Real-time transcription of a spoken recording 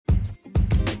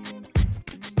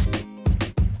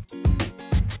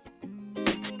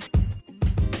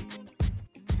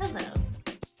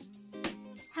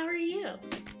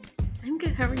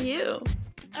How are you?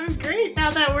 I'm great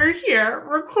now that we're here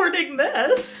recording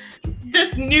this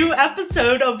new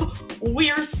episode of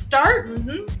We're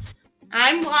Starting.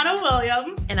 I'm Lana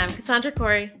Williams. And I'm Cassandra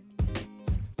Corey.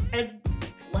 And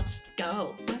let's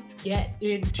go. Let's get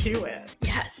into it.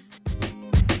 Yes.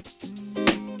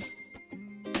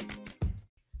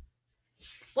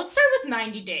 Let's start with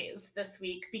 90 days this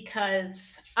week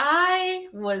because I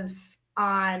was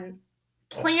on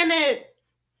planet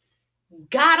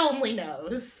God only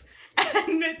knows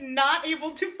and not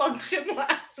able to function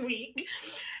last week.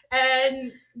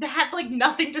 And they had like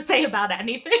nothing to say about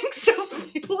anything. So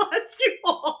bless you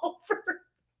all for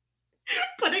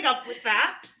putting up with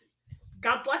that.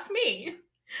 God bless me.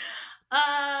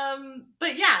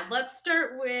 But yeah, let's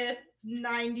start with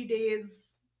 90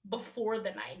 days before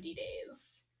the 90 days.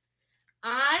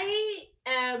 I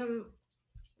am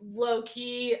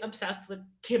low-key obsessed with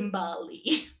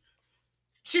Kimberly.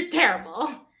 She's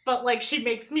terrible, but like she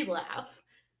makes me laugh.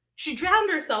 She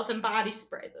drowned herself in body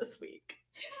spray this week.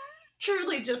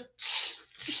 Truly just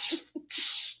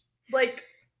like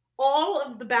all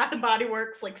of the Bath and Body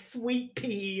Works like sweet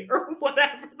pea or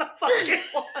whatever the fuck it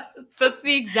was. That's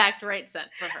the exact right scent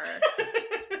for her.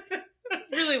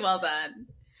 Really well done.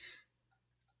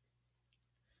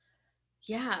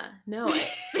 Yeah, no.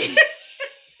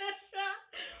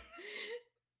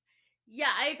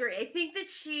 Yeah, I agree. I think that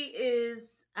she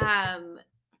is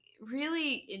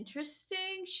really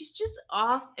interesting. She's just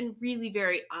off and really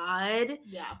very odd.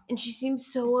 Yeah. And she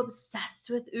seems so obsessed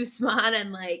with Usman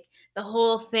and like the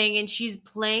whole thing. And she's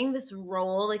playing this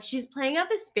role. Like she's playing out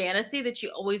this fantasy that she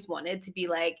always wanted to be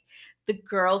like the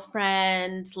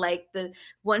girlfriend, like the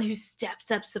one who steps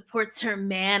up, supports her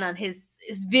man on his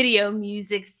video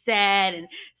music set and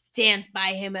stands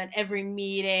by him at every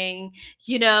meeting.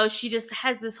 You know, she just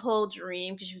has this whole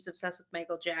dream because she was obsessed with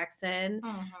Michael Jackson.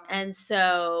 And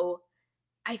so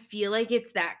I feel like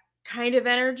it's that kind of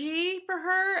energy for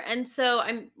her. And so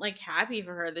I'm like happy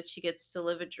for her that she gets to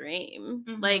live a dream.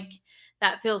 Like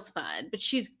that feels fun. But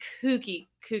she's kooky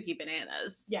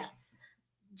bananas. Yes.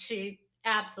 She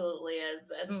absolutely is.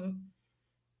 And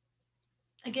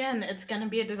again, it's going to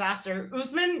be a disaster.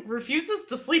 Usman refuses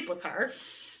to sleep with her.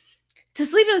 To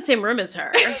sleep in the same room as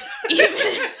her. Not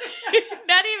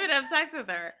even have sex with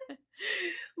her.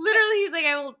 Literally, he's like,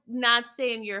 I will not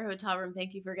stay in your hotel room.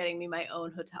 Thank you for getting me my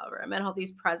own hotel room and all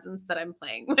these presents that I'm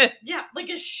playing with. Yeah, like,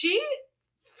 is she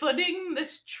footing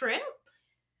this trip?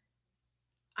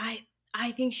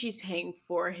 I think she's paying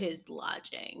for his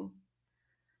lodging,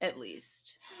 at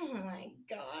least. Oh my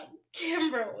God,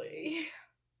 Kimberly.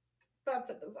 That's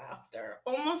a disaster.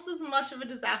 Almost as much of a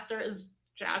disaster as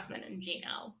Jasmine and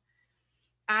Gino.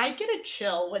 I get a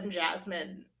chill when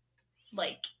Jasmine,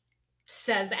 like,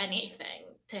 says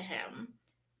anything to him.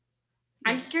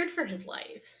 I'm scared for his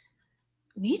life.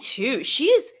 Me too. She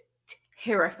is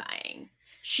terrifying.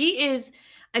 She is,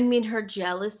 I mean, her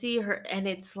jealousy, and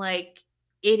it's like,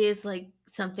 it is like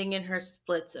something in her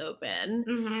splits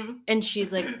open. And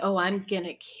she's like, oh, I'm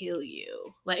gonna kill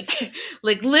you. Like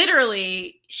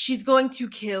literally, she's going to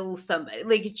kill somebody.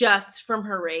 Like just from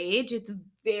her rage. It's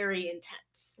very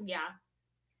intense. Yeah.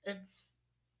 It's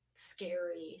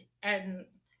scary. And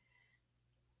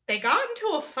they got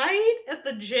into a fight at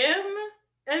the gym,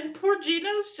 and poor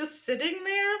Gino's just sitting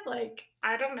there, like,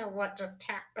 I don't know what just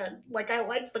happened. Like, I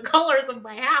like the colors of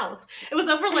my house. It was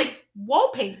over, like,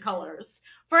 wall paint colors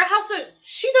for a house that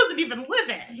she doesn't even live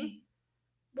in.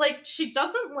 Like, she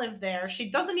doesn't live there. She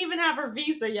doesn't even have her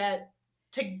visa yet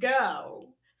to go.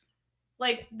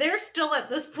 Like, they're still at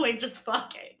this point just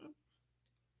fucking.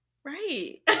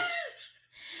 Right.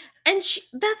 And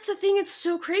that's the thing, it's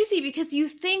so crazy because you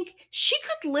think she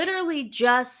could literally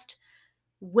just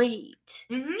wait.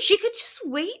 She could just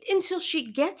wait until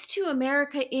she gets to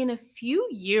America in a few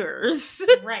years.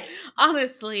 Right.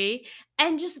 Honestly.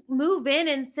 And just move in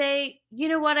and say, you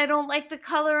know what, I don't like the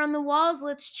color on the walls,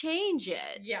 let's change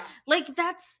it. Yeah. Like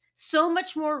that's so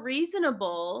much more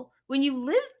reasonable when you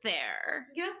live there.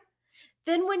 Yeah.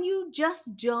 Than when you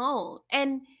just don't.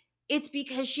 And it's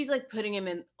because she's like putting him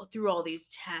in through all these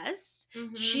tests.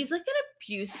 She's like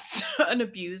an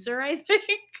abuser, I think.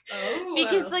 Oh.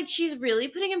 Because like she's really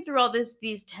putting him through all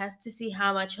these tests to see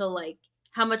how much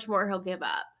more he'll give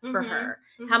up for her.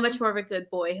 How much more of a good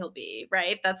boy he'll be,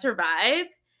 right? That's her vibe.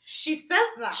 She says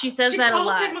that. She says that a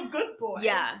lot. She calls him a good boy.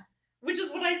 Yeah. Which is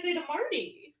what I say to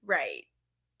Marty. Right.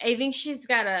 I think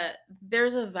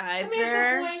there's a vibe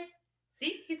there. Good boy.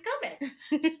 See, he's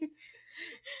coming.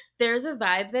 There's a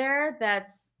vibe there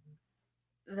that's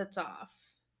off.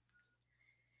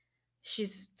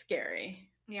 She's scary.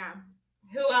 Yeah.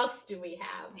 Who else do we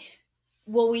have?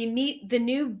 well, we meet the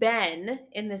new Ben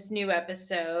in this new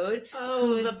episode,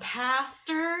 Oh, the who's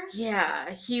pastor? yeah,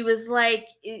 he was like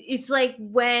it's like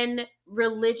when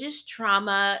religious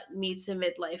trauma meets a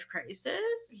midlife crisis.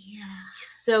 Yeah.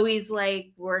 So he's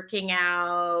like working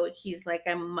out, he's like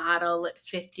a model at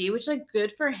 50, which like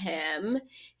good for him.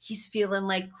 He's feeling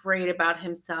like great about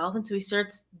himself, and so he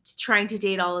starts trying to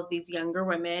date all of these younger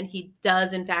women. He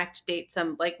does in fact date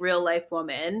some like real life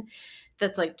woman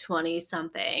that's like 20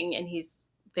 something and he's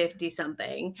 50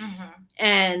 something. Mhm.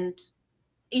 And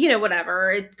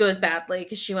whatever, it goes badly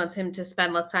because she wants him to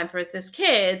spend less time with his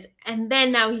kids. And then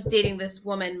now he's dating this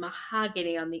woman,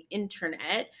 Mahogany, on the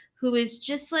internet, who is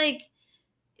just like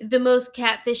the most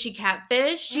catfishy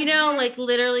catfish, Mhm. like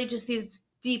literally just these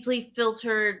deeply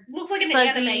filtered, Looks like an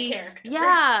anime fuzzy, character.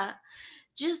 yeah,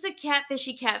 just a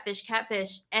catfishy catfish.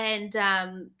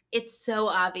 And it's so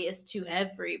obvious to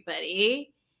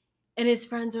everybody. And his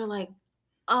friends are like,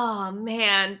 oh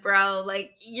man, bro,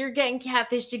 like you're getting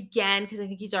catfished again because I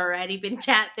think he's already been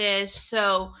catfished.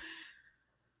 So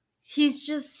he's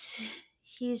just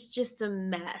a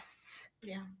mess.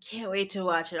 Yeah. Can't wait to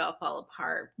watch it all fall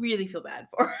apart. Really feel bad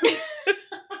for him.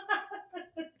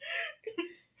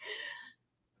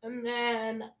 And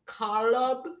then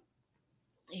Caleb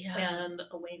Yeah. and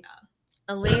Elena.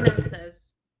 Elena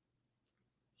says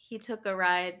she took a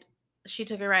ride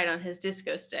on his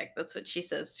disco stick. That's what she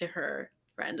says to her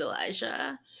friend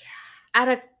Elijah. Yeah. At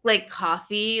a like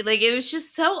coffee. Like it was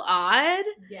just so odd.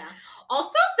 Yeah.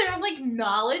 Also, their like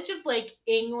knowledge of like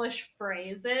English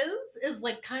phrases is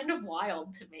like kind of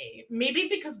wild to me. Maybe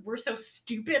because we're so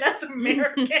stupid as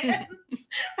Americans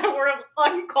and we're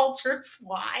uncultured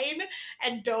swine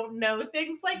and don't know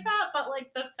things like that. But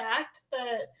like the fact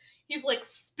that he's like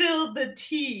spilled the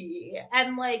tea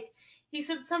and like he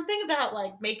said something about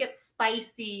like make it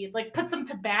spicy, like put some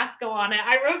Tabasco on it.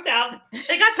 I wrote down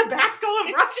they got Tabasco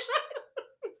in Russia.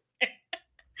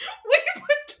 We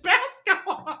put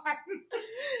Tabasco on.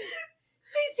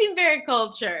 They seem very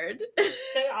cultured.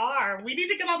 They are. We need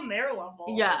to get on their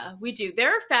level. Yeah, we do.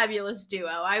 They're a fabulous duo.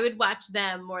 I would watch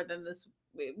them more than this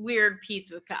weird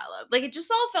piece with Caleb. Like it just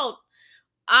all felt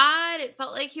odd. It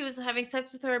felt like he was having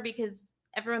sex with her because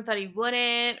everyone thought he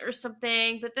wouldn't or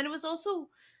something. But then it was also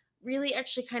really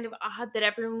actually kind of odd that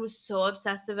everyone was so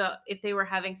obsessed about if they were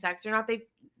having sex or not. They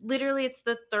literally, it's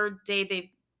the third day they've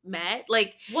met.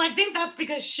 Like, well, I think that's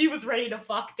because she was ready to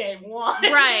fuck day one.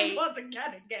 Right. He wasn't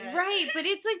getting it. Right, but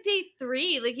it's like day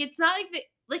 3. Like it's not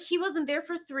like he wasn't there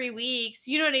for 3 weeks.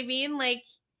 You know what I mean? Like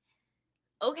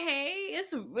okay,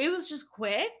 it was just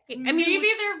quick. I mean,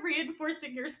 maybe they're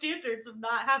reinforcing your standards of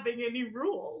not having any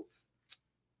rules.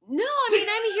 No, I mean,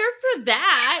 I'm here for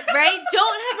that, right?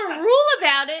 Don't have a rule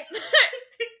about it.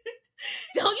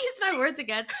 Don't use my words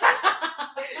against me.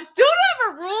 Don't have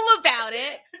a rule about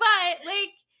it, but like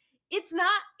it's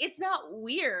not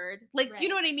weird. Like Right. You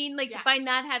know what I mean? Like Yeah. by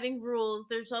not having rules,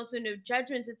 there's also no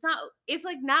judgments. It's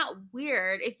like not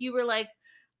weird if you were like,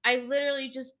 I literally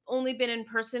just only been in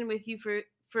person with you for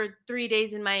 3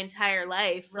 days in my entire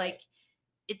life. Right. Like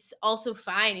it's also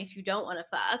fine if you don't want to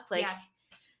fuck. Like Yeah.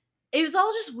 it was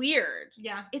all just weird.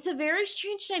 Yeah. It's a very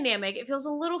strange dynamic. It feels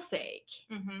a little fake.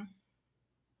 Mm-hmm.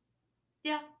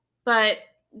 Yeah. But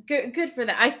good for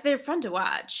them. They're fun to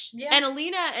watch. Yeah. And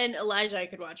Alina and Elijah I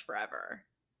could watch forever.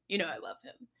 I love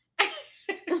him.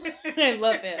 I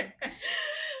love him.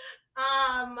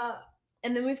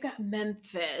 And then we've got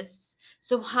Memphis.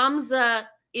 So Hamza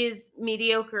is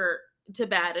mediocre to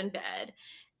bad in bed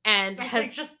and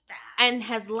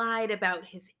has lied about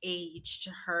his age to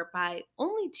her by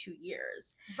only 2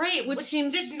 years. Right, which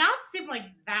did not seem like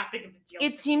that big of a deal.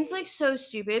 It seems like so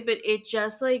stupid, but it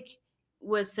just like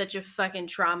was such a fucking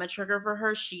trauma trigger for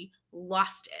her. She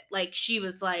lost it. Like she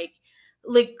was like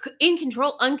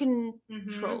uncontrollable.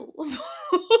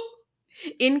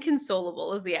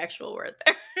 Inconsolable is the actual word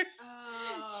there.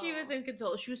 Oh. She was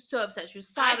inconsolable. She was so upset. She was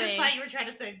sobbing. I just thought you were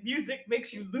trying to say music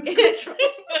makes you lose control.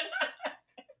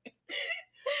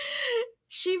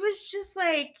 She was just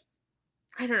like,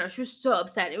 I don't know. She was so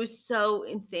upset. It was so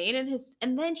insane.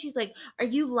 And then she's like, "Are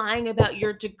you lying about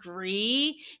your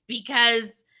degree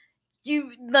because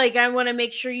you like I want to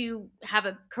make sure you have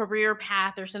a career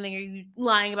path or something? Are you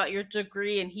lying about your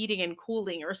degree in heating and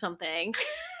cooling or something?"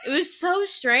 It was so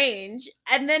strange.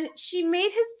 And then she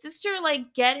made his sister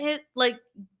like get his like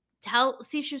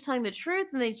see if she was telling the truth,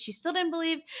 and then she still didn't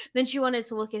believe. Then she wanted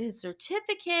to look at his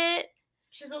certificate.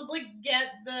 She said like get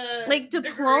the like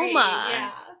diploma. Degree.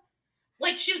 Yeah.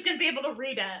 Like she was gonna be able to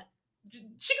read it.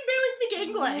 She can barely speak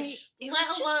English,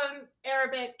 let alone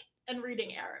Arabic and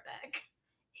reading Arabic.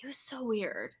 It was so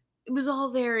weird. It was all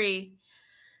very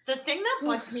The thing that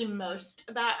bugs me most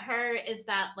about her is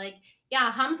that, like,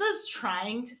 yeah, Hamza's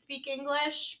trying to speak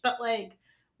English, but, like,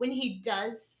 when he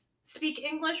does speak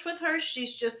English with her,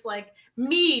 she's just like,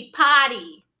 me,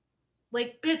 potty.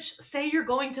 Like, bitch, say you're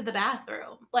going to the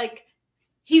bathroom. Like,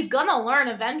 he's gonna learn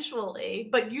eventually,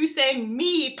 but you saying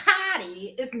me,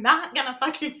 potty, is not gonna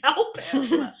fucking help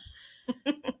him.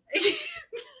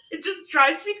 It just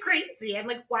drives me crazy. I'm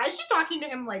like, why is she talking to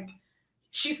him like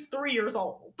she's 3 years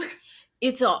old?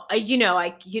 It's all, I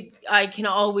can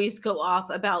always go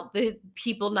off about the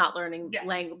people not learning Yes.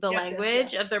 the Yes,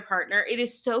 language yes. of their partner. It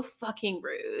is so fucking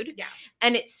rude. Yeah.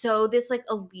 And it's so this like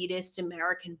elitist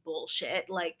American bullshit.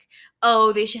 Like,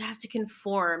 oh, they should have to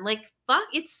conform. Like, fuck,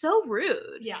 it's so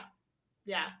rude. Yeah.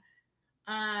 Yeah.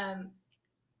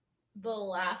 The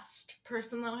last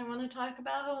person that I want to talk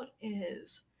about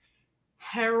is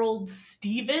Harold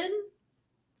Stephen.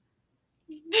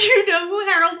 Do you know who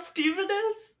Harold Stephen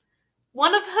is?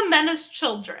 One of Jimena's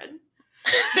children.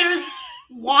 There's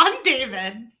Juan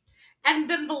David, and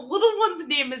then the little one's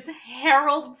name is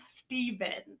Harold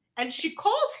Stephen, and she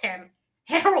calls him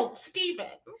Harold Stephen,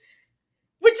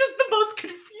 which is the most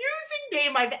confusing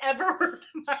name I've ever heard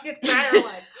in my entire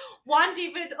life. Juan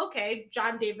David, okay,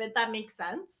 John David, that makes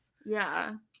sense.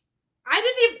 Yeah. I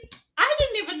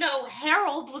didn't even know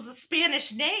Harold was a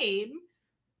Spanish name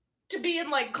to be in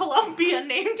like Colombia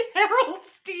named Harold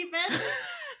Stephen.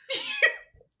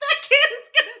 That kid is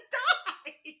gonna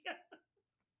die.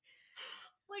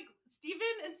 Like, Stephen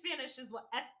in Spanish is what?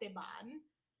 Esteban.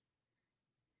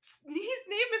 His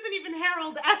name isn't even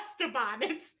Harold Esteban.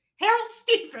 It's Harold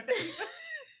Stephen.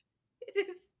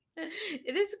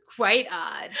 It is quite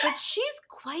odd, but she's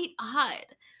quite odd.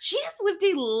 She has lived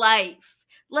a life.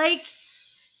 Like,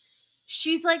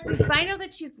 she's like, we find out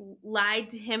that she's lied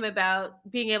to him about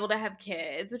being able to have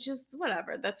kids, which is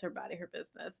whatever. That's her body, her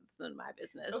business. It's none of my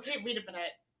business. Okay, wait a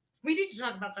minute. We need to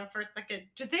talk about that for a second.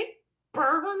 Did they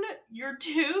burn your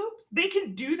tubes? They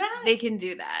can do that? They can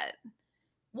do that.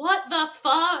 What the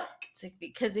fuck? It's like,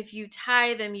 because if you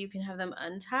tie them, you can have them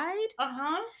untied.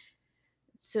 Uh-huh.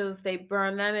 So if they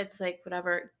burn them, it's like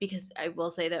whatever. Because I will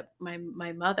say that my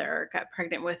mother got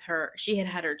pregnant with her. She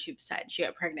had her tubes tied. She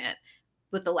got pregnant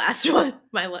with the last one,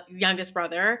 my youngest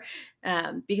brother,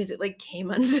 because it like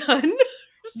came undone.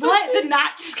 What? The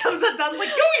knot just comes undone? Like,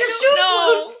 no, your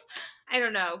shoes loose. I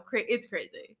don't know. It's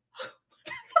crazy.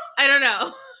 I don't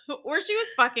know. Or she was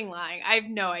fucking lying. I have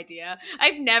no idea.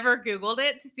 I've never Googled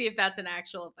it to see if that's an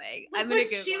actual thing. Like, I'm gonna when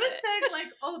Google she was it. saying like,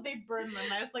 oh, they burned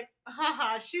them, I was like,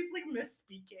 haha, she's like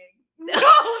misspeaking. No,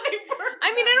 they burned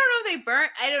I mean, them. I don't know if they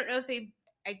burnt. I don't know if they.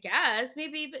 I guess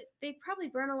maybe, but they probably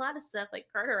burn a lot of stuff like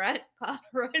cauterize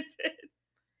it.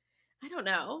 I don't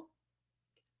know.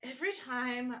 Every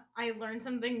time I learn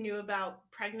something new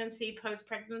about pregnancy,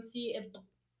 post-pregnancy, it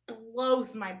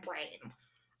blows my brain.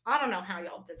 I don't know how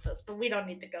y'all did this, but we don't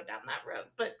need to go down that road.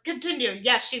 But continue.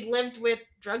 Yes, she lived with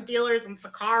drug dealers and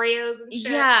sicarios and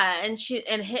shit. Yeah, and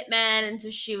hitmen, and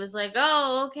so she was like,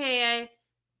 "Oh, okay,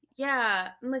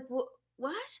 I'm like,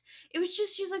 what? It was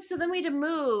just she's like, so then we had to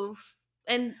move,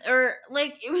 or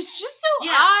like it was just so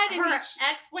odd. And her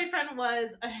ex-boyfriend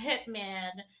was a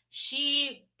hitman.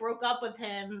 She broke up with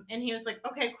him, and he was like,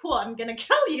 "Okay, cool, I'm gonna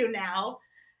kill you now."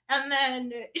 And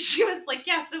then she was like,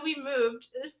 "Yeah, so we moved."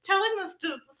 Just telling this to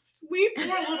the sweet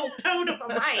poor little toad of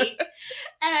a mic,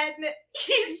 and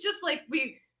he's just like,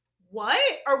 what?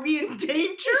 Are we in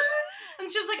danger?"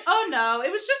 And she was like, "Oh no,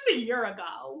 it was just a year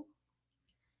ago."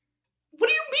 What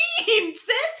do you mean, sis?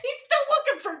 He's still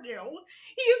looking for you.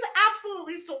 He is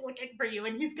absolutely still looking for you,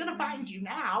 and he's gonna find you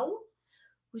now.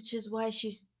 Which is why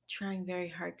she's trying very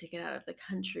hard to get out of the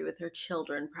country with her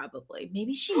children, probably.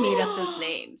 Maybe she made up those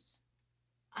names.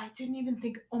 I didn't even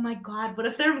think, oh my god, what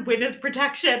if they're in witness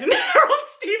protection and Harold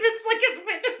Stevens like his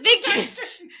witness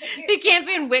protection? They can't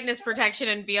be in witness protection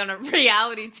and be on a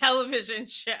reality television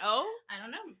show. I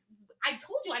don't know. I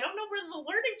told you, I don't know where the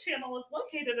Learning Channel is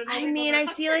located. In all I these mean, other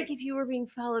I feel like countries. if you were being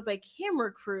followed by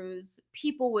camera crews,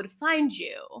 people would find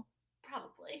you.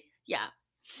 Probably. Yeah.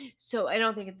 So I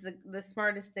don't think it's the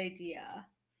smartest idea.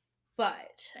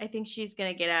 But I think she's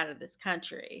going to get out of this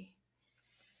country.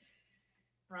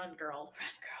 Run, girl.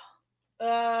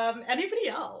 Run, girl. Anybody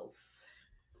else?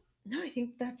 No, I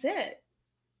think that's it.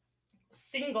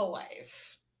 Single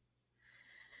life.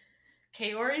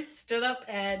 Kaori stood up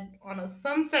Ed on a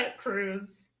sunset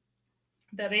cruise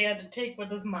that he had to take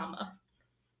with his mama.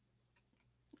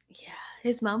 Yeah,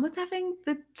 his mom was having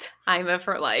the time of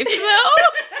her life,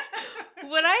 though.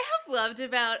 What I have loved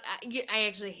about, I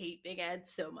actually hate Big Ed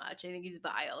so much. I think he's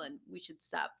vile, and we should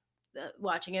stop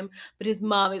watching him, but his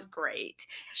mom is great.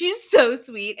 She's so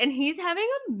sweet, and he's having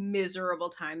a miserable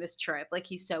time this trip. Like,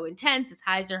 he's so intense. His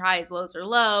highs are high, his lows are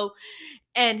low.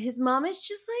 And his mom is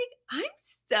just like, I'm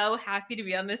so happy to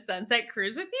be on this sunset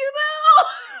cruise with you,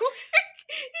 though.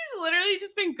 He's literally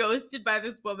just been ghosted by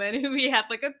this woman who he had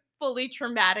like a fully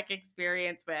traumatic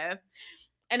experience with.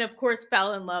 And of course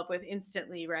fell in love with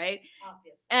instantly, right?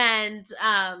 Obviously. And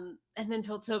then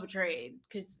felt so betrayed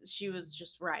because she was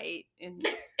just right. And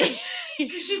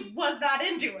she was not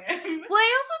into it. Well,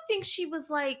 I also think she was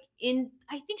like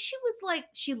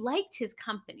she liked his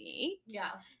company.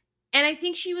 Yeah. And I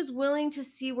think she was willing to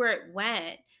see where it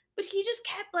went. But he just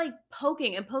kept like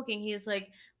poking and poking. He was like,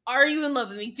 are you in love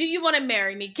with me? Do you want to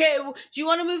marry me? Do you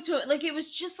want to move to it? Like, it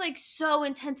was just like so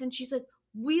intense. And she's like,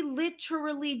 we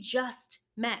literally just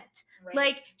met. Right.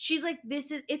 Like, she's like,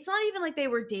 it's not even like they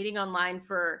were dating online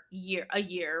for a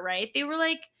year, right? They were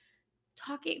like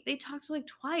they talked like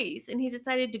twice and he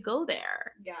decided to go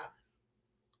there. Yeah.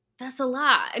 That's a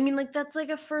lot. I mean, like, that's like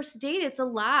a first date. It's a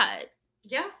lot.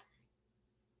 Yeah.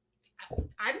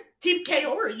 I'm Team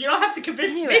Kaori. You don't have to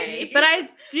convince me. But I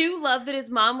do love that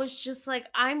his mom was just like,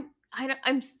 I'm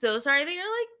so sorry that you're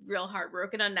like real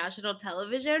heartbroken on national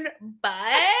television, but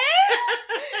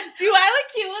do I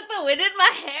look cute with the wind in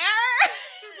my hair?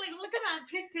 She's like, look at my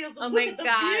pigtails. Oh look my at the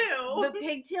God. view. The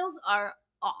pigtails are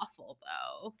awful,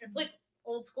 though. It's like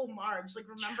old school Marge. Like,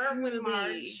 remember when Truly.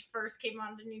 Marge first came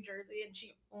on to New Jersey and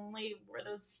she only wore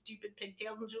those stupid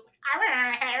pigtails and she was like, I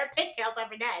wear hair pigtails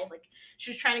every day. Like,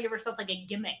 she was trying to give herself like a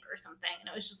gimmick or something. And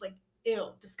it was just like, ew,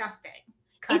 disgusting.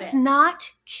 It's not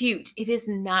cute. It is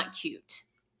not cute.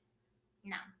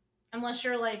 No. Unless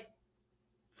you're like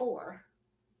 4.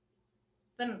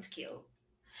 Then it's cute.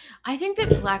 I think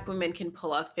that black women can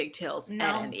pull off pigtails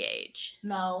at any age.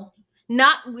 No.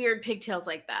 Not weird pigtails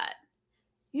like that.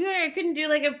 You couldn't do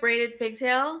like a braided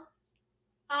pigtail?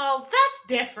 Oh, that's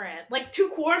different. Like 2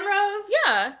 cornrows?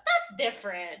 Yeah. That's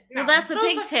different. No, well, that's a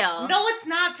pigtail. No, it's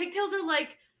not. Pigtails are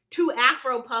like 2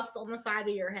 afro puffs on the side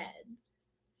of your head.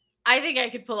 I think I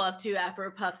could pull off 2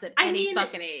 afro puffs at any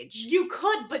fucking age. You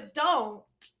could, but don't.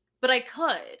 But I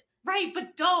could. Right,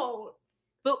 but don't.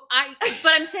 But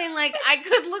I'm saying, like, I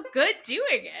could look good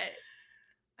doing it.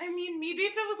 I mean, maybe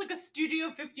if it was like a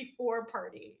Studio 54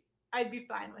 party, I'd be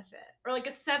fine with it. Or like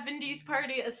a 70s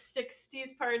party, a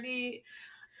 60s party.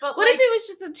 But what if it was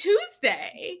just a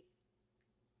Tuesday?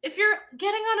 If you're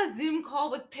getting on a Zoom call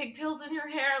with pigtails in your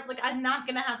hair, like, I'm not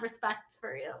going to have respect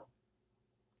for you.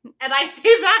 And I say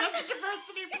that as a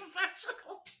diversity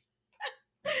professional.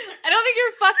 I don't think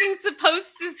you're fucking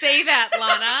supposed to say that,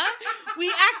 Lana.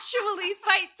 We actually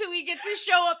fight so we get to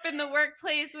show up in the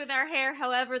workplace with our hair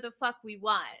however the fuck we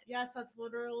want. Yes, that's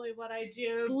literally what I do.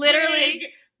 It's literally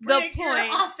bring your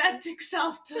authentic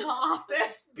self to the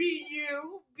office. Be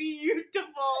you beautifully,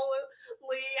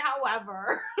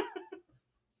 however.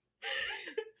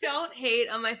 Don't hate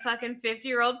on my fucking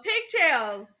 50-year-old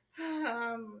pigtails.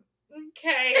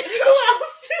 Okay. Who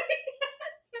else do we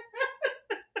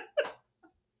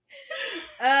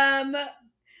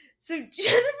So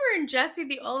Jennifer and Jesse,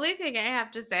 the only thing I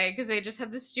have to say, because they just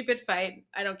had this stupid fight,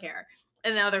 I don't care.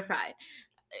 And now they're fine.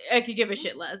 I could give a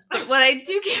shit less. But what I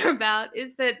do care about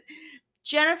is that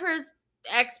Jennifer's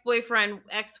ex-boyfriend,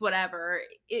 ex-whatever,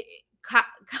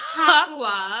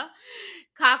 Kakwa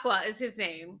is his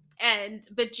name.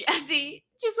 But Jesse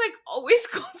just like always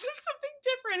calls him something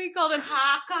different. He called him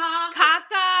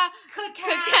Kaka,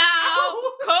 Cacao,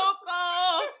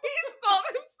 Coco. He's called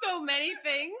him so many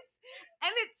things.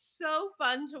 And it's so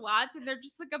fun to watch. And they're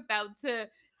just like about to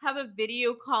have a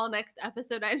video call next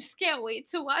episode. I just can't wait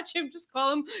to watch him just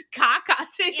call him Kaka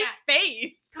to his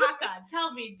face. Kaka,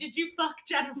 tell me, did you fuck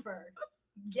Jennifer?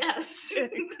 Yes.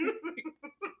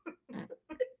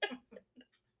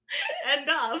 End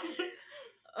of.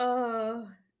 Oh,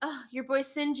 your boy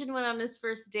St. John went on his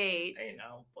first date. I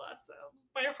know, bless him.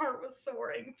 My heart was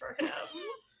soaring for him.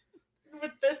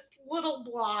 With this little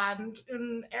blonde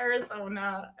in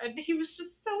Arizona, and he was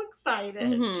just so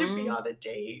excited to be on a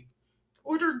date.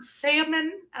 Ordered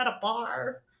salmon at a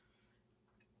bar.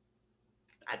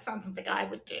 That sounds something I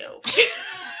would do.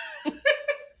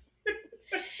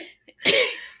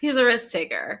 He's a risk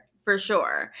taker, for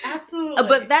sure. Absolutely.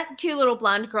 But that cute little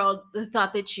blonde girl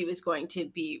thought that she was going to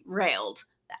be railed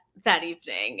that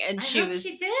evening, and she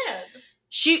did.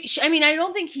 She I mean, I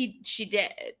don't think she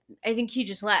did. I think he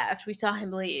just left. We saw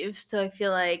him leave, so I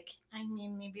feel like. I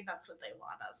mean, maybe that's what they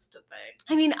want us to think.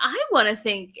 I mean, I want to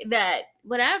think that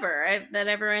whatever, that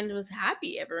everyone was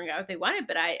happy, everyone got what they wanted,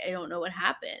 but I don't know what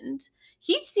happened.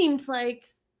 He seemed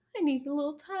like, I need a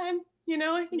little time, you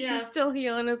know? I think he's still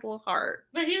healing his little heart.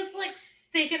 But he was like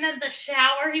singing in the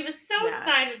shower. He was so Yeah.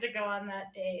 excited to go on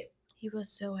that date. He was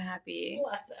so happy.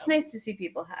 Bless him. It's nice to see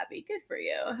people happy. Good for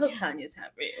you. I hope Yeah. Tanya's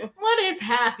happy. What is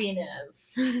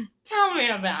happiness? Tell me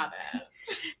about it.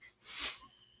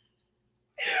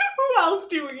 Who else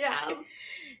do we have?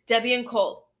 Debbie and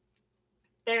Colt.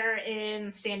 They're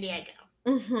in San Diego.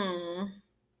 Mm-hmm.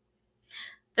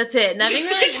 That's it. Nothing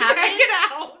really Just happened. hanging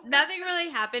out. Nothing really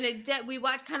happened. We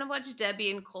kind of watched Debbie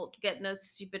and Colt get in a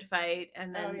stupid fight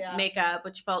and then make up,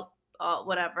 which felt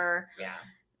whatever. Yeah.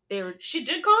 She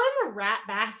did call him a rat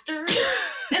bastard,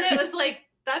 and it was like,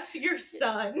 that's your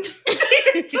son.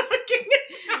 You're taking it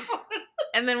out.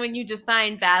 And then when you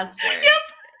define bastard,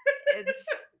 it's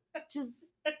just,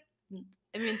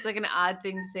 I mean, it's like an odd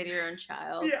thing to say to your own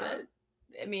child, but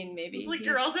I mean, maybe it's like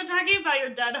you're also talking about your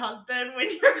dead husband when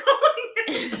you're calling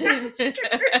him bastard.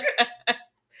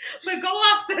 But go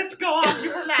off, sis, go off. You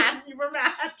were mad.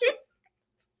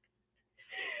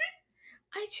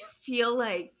 I do feel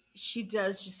like she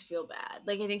does just feel bad.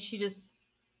 Like, I think she's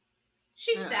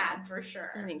sad for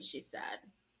sure. I think she's sad.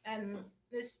 And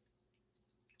is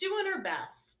doing her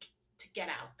best to get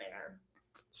out there.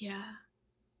 Yeah.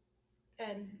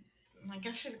 And I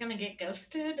guess she's going to get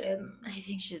ghosted. And I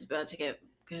think she's about to get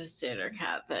ghosted or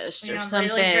catfished or They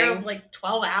something. drove like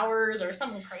 12 hours or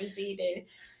something crazy to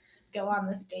go on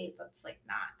this date that's like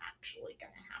not actually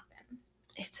going to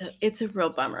happen. It's a real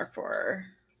bummer for her.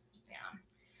 Yeah.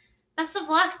 Best of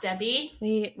luck, Debbie.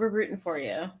 We're rooting for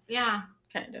you. Yeah.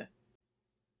 Kind of.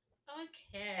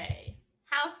 Okay.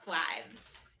 Housewives.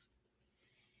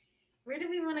 Where do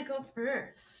we want to go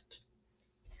first?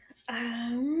 Should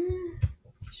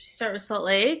we start with Salt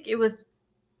Lake? It was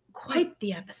quite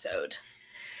the episode.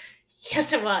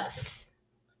 Yes, it was.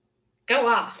 Go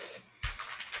off.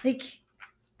 Like,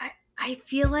 I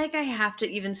feel like I have to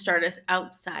even start us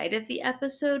outside of the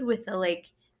episode with the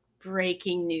like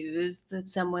breaking news that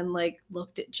someone like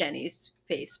looked at Jenny's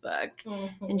Facebook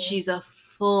and she's a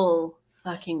full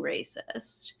fucking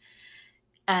racist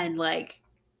and like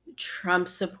Trump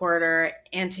supporter,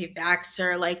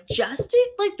 anti-vaxxer, like just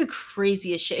like the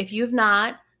craziest shit. If you have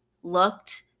not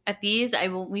looked at these,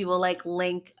 we will like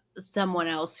link someone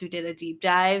else who did a deep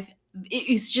dive.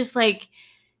 It's just like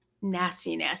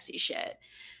nasty shit.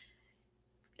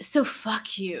 So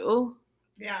fuck you.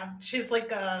 Yeah, she's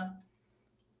like a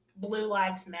Blue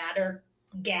Lives Matter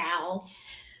gal.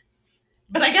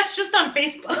 But I guess just on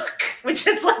Facebook, which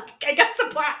is like, I guess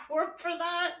the platform for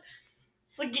that.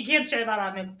 It's like you can't share that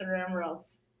on Instagram or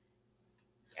else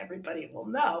everybody will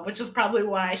know, which is probably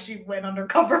why she went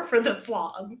undercover for this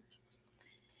long.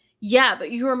 Yeah, but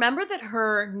you remember that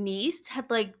her niece had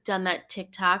like done that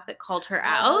TikTok that called her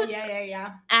out?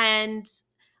 Yeah. And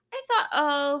I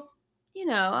thought,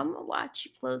 I'm gonna watch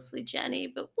you closely, Jenny,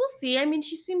 but we'll see. I mean,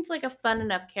 she seems like a fun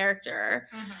enough character.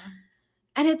 Mm-hmm.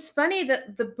 And it's funny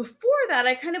that before that,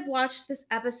 I kind of watched this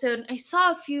episode and I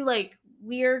saw a few like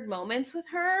weird moments with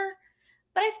her,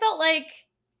 but I felt like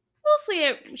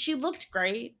mostly she looked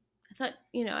great.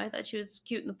 I thought she was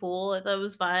cute in the pool. I thought it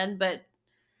was fun, but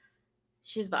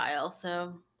she's vile,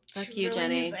 so fuck you,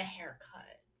 Jenny. She needs a haircut.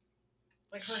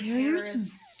 Like her hair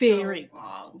is very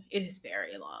long. It is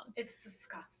very long. It's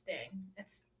disgusting.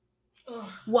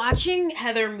 Watching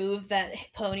Heather move that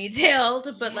ponytail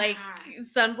to put like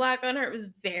sunblock on her, it was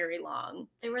very long.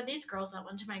 There were these girls that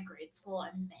went to my grade school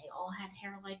and they all had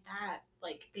hair like that.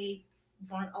 Like they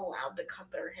weren't allowed to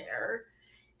cut their hair.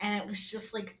 And it was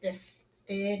just like this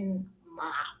thin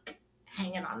mop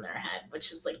hanging on their head,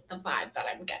 which is like the vibe that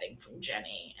I'm getting from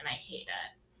Jenny, and I hate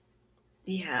it.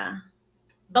 Yeah.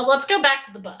 But let's go back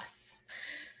to the bus.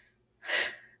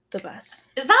 The bus.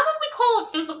 Is that what we call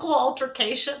a physical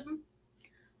altercation?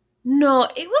 No,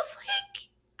 it was like...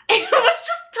 It was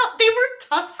just... they were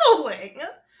tussling.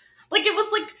 Like, it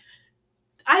was like...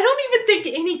 I don't even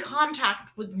think any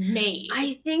contact was made.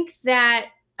 I think that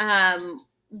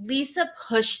Lisa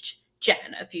pushed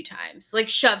Jen a few times. Like,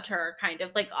 shoved her kind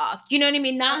of, like, off. Do you know what I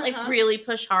mean? Not, like, really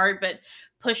push hard, but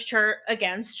pushed her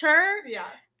against her. Yeah.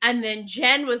 And then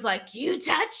Jen was like, you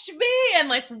touched me! And,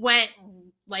 like, went,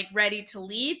 like, ready to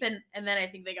leap. And then I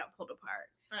think they got pulled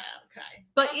apart. Okay.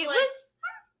 But it was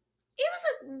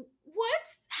like,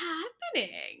 what's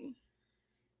happening?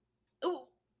 Ooh,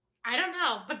 I don't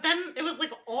know. But then it was,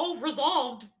 like, all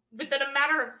resolved within a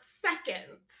matter of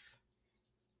seconds.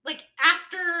 Like,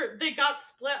 after they got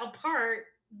split apart,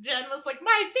 Jen was like,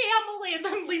 my family, and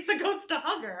then Lisa goes to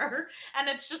hug her. And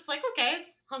it's just like, okay,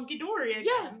 it's hunky-dory again.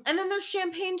 Yeah, and then there's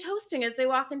champagne toasting as they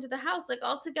walk into the house, like,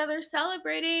 all together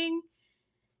celebrating.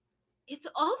 It's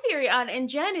all very odd, and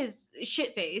Jen is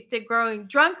shit-faced and growing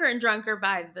drunker and drunker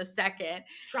by the second.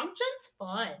 Drunk Jen's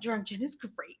fun. Drunk Jen is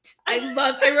great. I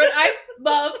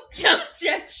love Drunk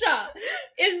Jen Shaw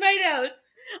in my notes.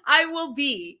 I will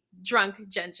be drunk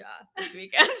Jen Shaw this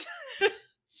weekend.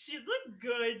 She's a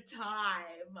good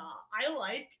time. I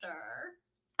liked her.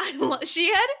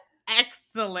 She had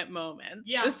excellent moments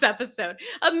Yeah. this episode.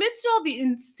 Amidst all the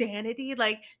insanity,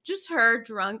 like just her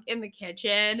drunk in the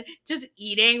kitchen, just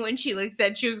eating when she like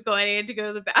said she was going in to go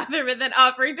to the bathroom and then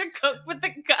offering to cook with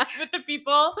the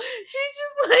people. She's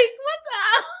just like, what's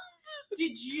up?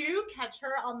 Did you catch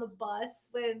her on the bus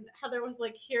when Heather was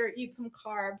like, here, eat some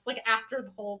carbs, like after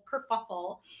the whole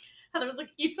kerfuffle? Heather was like,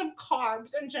 eat some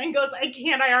carbs, and Jen goes, I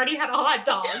can't, I already had a hot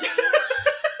dog.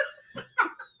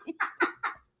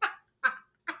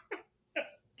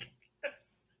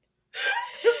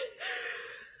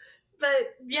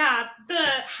 But yeah, the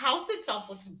house itself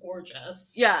looks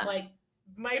gorgeous. Yeah. Like,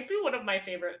 might be one of my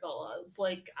favorite villas.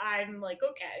 Like, I'm like,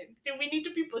 okay, do we need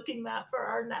to be booking that for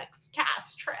our next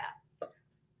cast trip?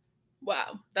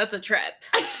 Wow, that's a trip.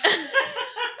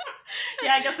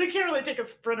 Yeah, I guess we can't really take a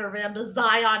Sprinter van to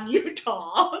Zion,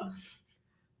 Utah.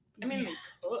 I mean, we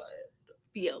could.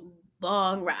 Be a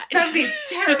long ride. That'd be a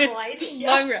terrible idea.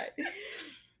 Long ride.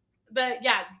 But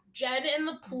yeah, Jen in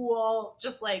the pool,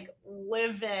 just like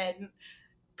living,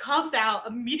 comes out,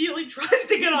 immediately tries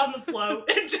to get on the float,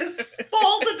 and just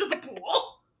falls into the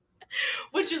pool.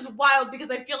 Which is wild because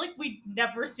I feel like we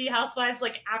never see housewives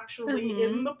like actually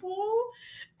in the pool.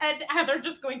 And Heather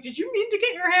just going, did you mean to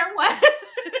get your hair wet?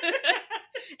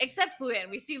 Except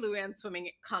Luann. We see Luann swimming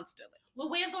constantly.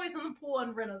 Luann's always in the pool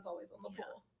and Rinna's always in the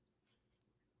pool.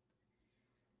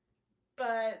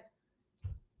 But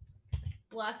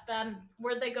bless them.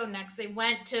 Where'd they go next? They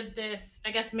went to this,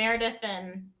 I guess Meredith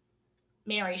and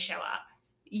Mary show up.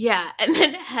 Yeah, and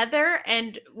then Heather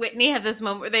and Whitney have this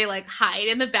moment where they like hide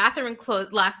in the bathroom and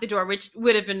lock the door, which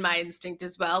would have been my instinct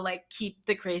as well, like keep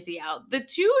the crazy out. The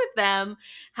two of them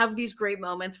have these great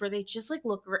moments where they just like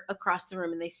look across the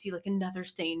room and they see like another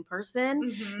sane person.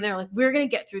 Mm-hmm. And they're like, we're going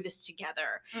to get through this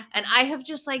together. Mm-hmm. And I have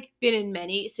just like been in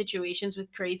many situations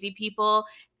with crazy people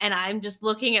and I'm just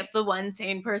looking at the one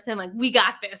sane person like, we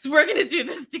got this. We're going to do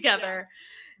this together. Yeah.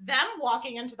 Them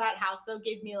walking into that house, though,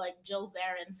 gave me, like, Jill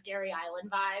Zarin Scary Island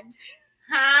vibes.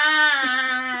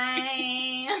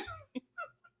 Hi!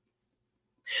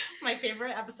 My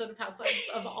favorite episode of Housewives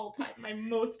of all time. My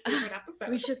most favorite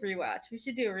episode. We should rewatch. We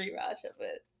should do a rewatch of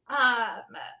it.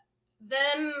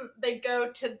 Then they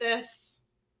go to this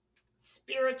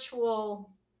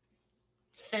spiritual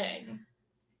thing.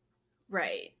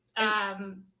 Right.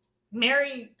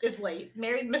 Mary is late.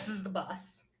 Mary misses the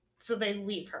bus, so they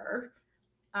leave her.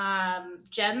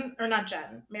 Meredith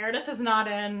is not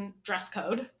in dress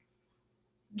code.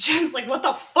 Jen's like, what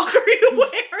the fuck are you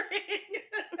wearing?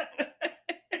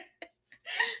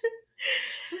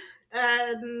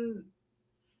 And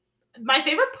my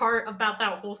favorite part about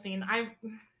that whole scene,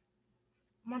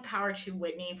 more power to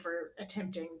Whitney for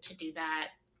attempting to do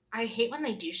that. I hate when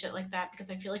they do shit like that because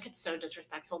I feel like it's so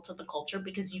disrespectful to the culture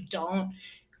because we don't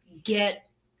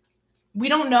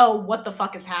know what the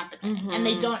fuck is happening. Mm-hmm. And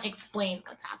they don't explain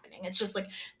what's happening. It's just like,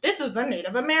 this is a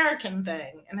Native American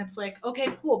thing. And it's like, okay,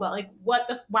 cool. But like, why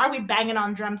are we banging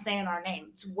on drums saying our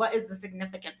names? What is the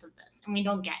significance of this? And we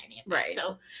don't get any of that. Right.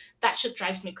 So that shit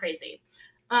drives me crazy.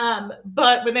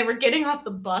 But when they were getting off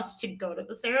the bus to go to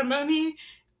the ceremony,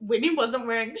 Whitney wasn't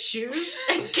wearing shoes.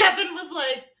 And Kevin was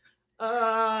like,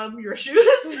 your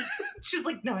shoes? She's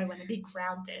like, no, I want to be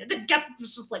grounded. And Kevin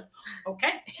was just like,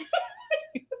 okay.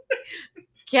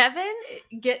 Kevin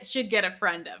should get a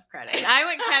friend of credit. I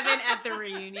want Kevin at the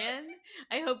reunion.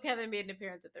 I hope Kevin made an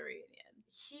appearance at the reunion.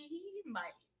 He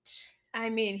might. I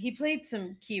mean, he played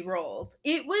some key roles.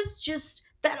 It was just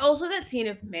that scene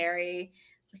of Mary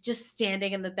just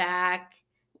standing in the back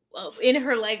in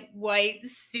her like white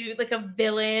suit, like a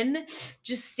villain,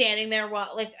 just standing there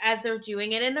while like as they're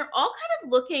doing it. And they're all kind of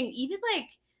looking, even like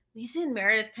Lisa and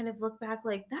Meredith kind of look back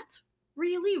like, that's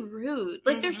really rude.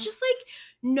 Like there's just like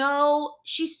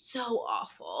she's so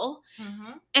awful.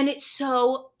 And it's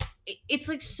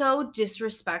like so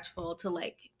disrespectful to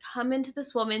like come into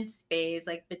this woman's space.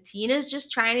 Like Bettina's just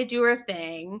trying to do her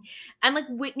thing. And like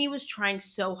Whitney was trying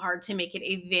so hard to make it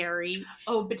a very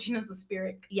Bettina's the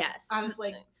spirit. Yes. I was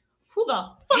like, who the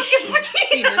fuck is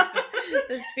Bettina?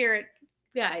 the spirit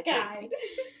guy.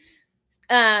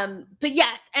 But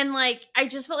yes, and like I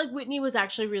just felt like Whitney was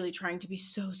actually really trying to be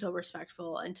so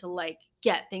respectful and to like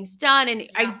get things done. And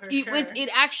it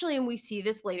actually, and we see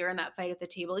this later in that fight at the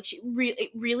table, like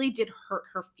it really did hurt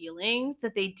her feelings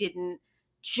that they didn't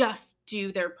just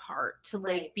do their part to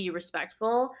like be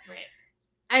respectful. Right.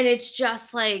 And it's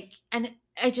just like, and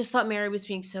I just thought Mary was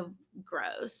being so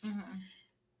gross. Mhm.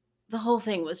 The whole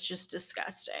thing was just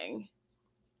disgusting.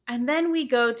 And then we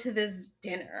go to this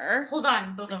dinner. Hold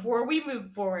on, before we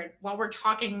move forward, while we're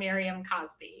talking Miriam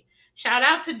Cosby, shout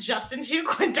out to Justin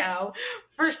Giaquinto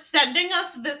for sending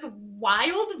us this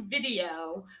wild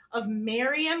video of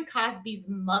Miriam Cosby's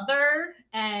mother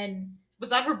and was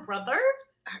that her brother?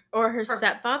 Or her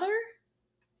stepfather?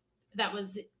 That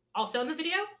was also in the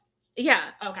video? Yeah.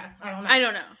 Okay, I don't know. I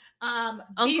don't know.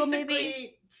 Uncle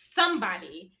maybe?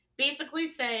 Somebody basically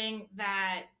saying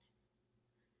that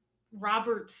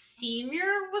Robert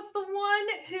Sr. was the one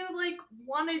who like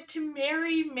wanted to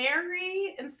marry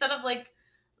Mary instead of like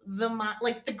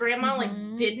the grandma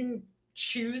like didn't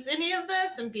choose any of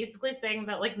this, and basically saying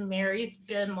that like Mary's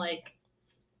been like,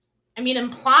 I mean,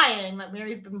 implying that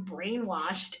Mary's been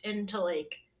brainwashed into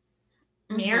like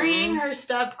marrying her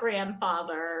step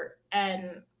grandfather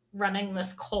and running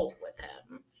this cult with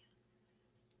him.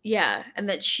 Yeah, and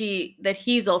that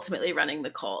he's ultimately running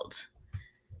the cult.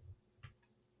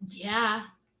 Yeah.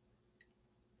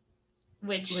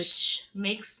 Which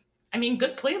makes, I mean,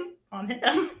 good plan on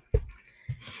him.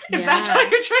 If that's how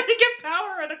you're trying to get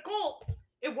power in a cult,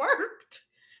 it worked.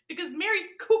 Because Mary's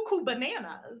cuckoo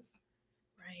bananas.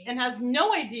 Right. And has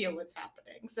no idea what's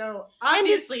happening. So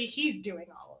obviously he's doing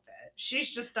all of it. She's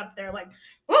just up there like,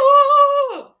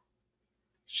 whoa!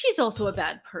 She's also a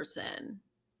bad person.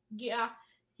 Yeah.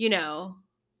 You know.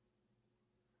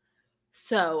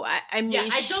 So I mean, yeah,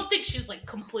 I don't think she's like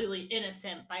completely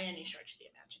innocent by any stretch of the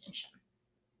imagination.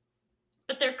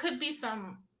 But there could be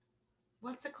some,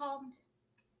 what's it called?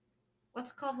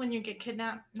 What's it called when you get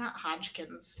kidnapped? Not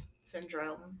Hodgkin's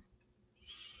syndrome.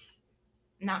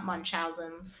 Not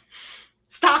Munchausen's.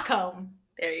 Stockholm.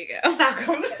 There you go.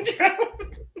 Stockholm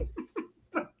syndrome.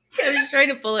 I was trying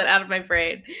to pull it out of my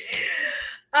brain.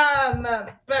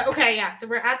 But okay, yeah, so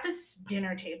we're at this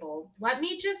dinner table. Let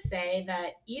me just say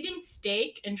that eating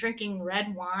steak and drinking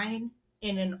red wine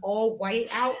in an all-white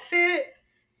outfit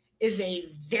is a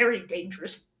very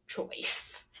dangerous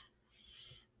choice.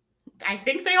 I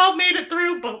think they all made it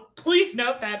through, but please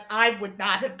note that I would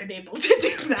not have been able to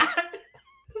do that.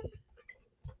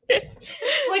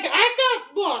 Like,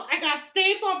 I got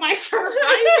stains on my shirt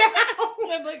right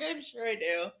now. I'm like, I'm sure I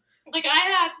do. Like, I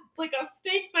had, like, a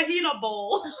steak fajita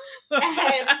bowl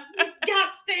and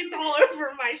got stains all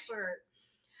over my shirt.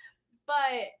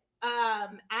 But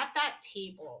at that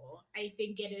table, I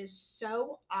think it is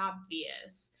so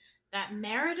obvious that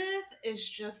Meredith is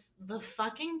just the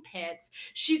fucking pits.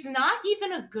 She's not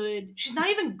even good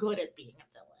at being a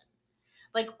villain.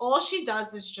 Like, all she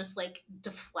does is just, like,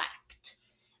 deflect.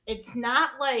 It's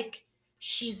not like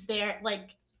she's there,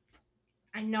 like,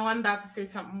 I know I'm about to say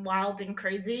something wild and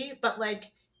crazy, but, like,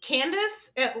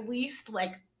 Candace at least,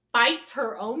 like, fights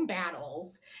her own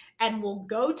battles and will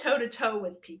go toe-to-toe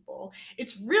with people.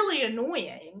 It's really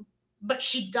annoying, but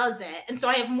she does it. And so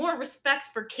I have more respect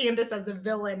for Candace as a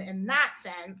villain in that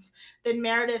sense than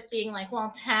Meredith being like,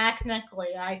 well,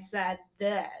 technically I said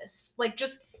this. Like,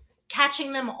 just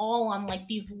catching them all on, like,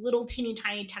 these little teeny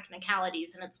tiny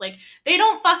technicalities. And it's like, they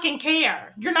don't fucking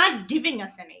care. You're not giving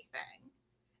us anything.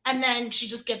 And then she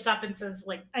just gets up and says,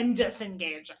 like, I'm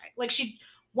disengaging. Like, she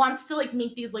wants to, like,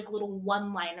 make these, like, little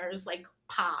one-liners, like,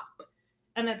 pop.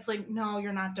 And it's like, no,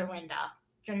 you're not Dorinda.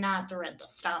 You're not Dorinda.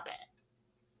 Stop it.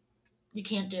 You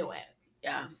can't do it.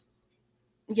 Yeah.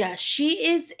 Yeah,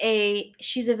 she's a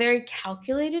very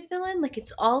calculated villain. Like,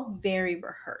 it's all very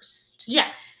rehearsed.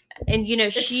 Yes. And, you know,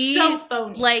 it's so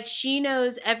phony. Like, she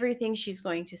knows everything she's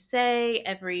going to say,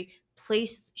 every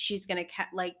place she's going to,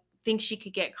 like, think she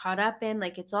could get caught up in.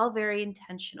 Like, it's all very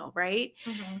intentional, right?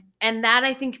 Mm-hmm. And that,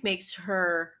 I think, makes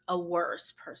her a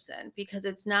worse person because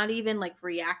it's not even, like,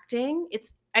 reacting.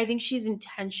 I think she's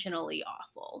intentionally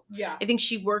awful. Yeah. I think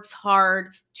she works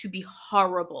hard to be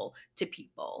horrible to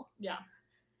people. Yeah.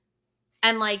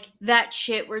 And, like, that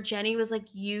shit where Jenny was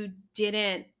like, you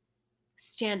didn't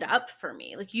stand up for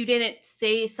me. Like, you didn't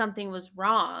say something was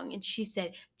wrong. And she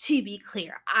said, to be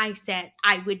clear, I said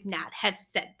I would not have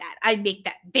said that. I make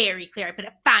that very clear. I put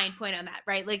a fine point on that,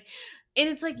 right? Like, and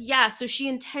it's like, yeah, so she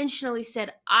intentionally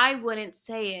said, I wouldn't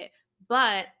say it,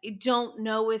 but I don't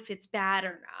know if it's bad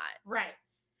or not. Right.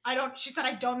 She said,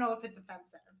 I don't know if it's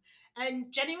offensive.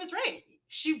 And Jenny was right.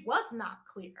 She was not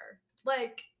clear.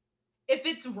 Like, if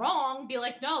it's wrong, be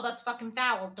like, no, that's fucking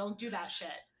foul. Don't do that shit.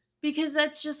 Because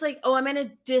that's just like, oh, I'm going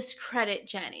to discredit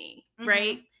Jenny,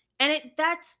 right? And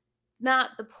that's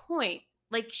not the point.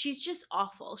 Like, she's just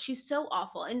awful. She's so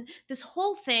awful. And this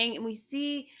whole thing, and we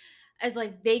see as,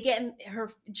 like, they get in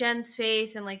Jen's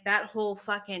face and, like, that whole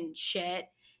fucking shit.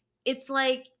 It's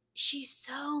like, she's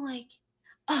so, like,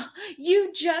 "Oh,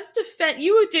 you just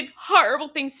you did horrible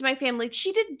things to my family." Like,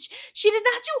 she did not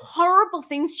do horrible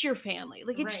things to your family.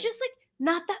 Like, it's Right. just, like,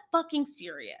 not that fucking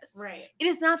serious. Right. It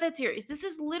is not that serious. This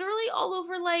is literally all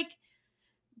over, like,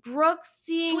 Brooke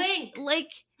seeing, Twink.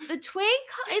 like, the twink.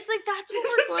 It's like, that's what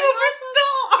we're That's going what off we're of?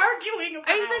 still arguing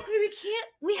I about. like,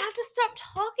 we have to stop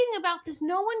talking about this.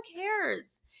 No one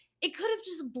cares. It could have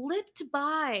just blipped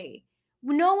by.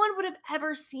 No one would have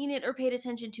ever seen it or paid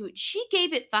attention to it. She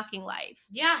gave it fucking life.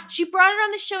 Yeah. She brought it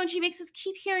on the show and she makes us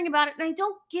keep hearing about it, and I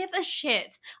don't give a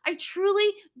shit. I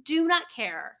truly do not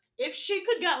care. If she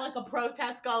could get like a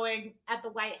protest going at the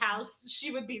White House,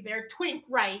 she would be there, twink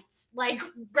rights, like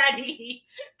ready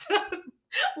to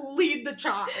lead the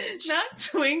charge. Not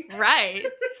twink rights.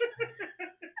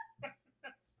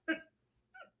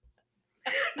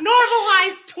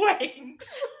 Normalized twinks.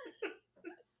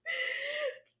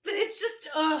 But it's just,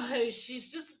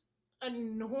 she's just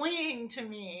annoying to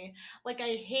me. Like,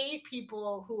 I hate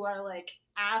people who are like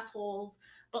assholes,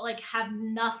 but like have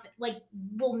nothing, like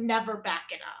will never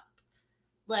back it up.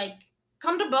 Like,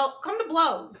 come to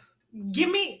blows. Give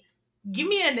me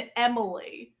an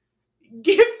Emily.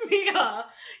 Give me an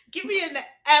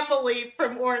Emily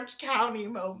from Orange County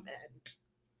moment.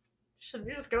 Should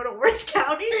we just go to Orange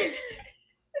County?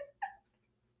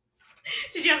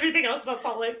 Did you have anything else about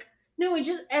Salt Lake? No, it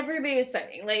just everybody was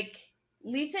fighting. Like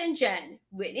Lisa and Jen,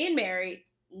 Whitney and Mary,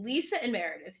 Lisa and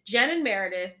Meredith, Jen and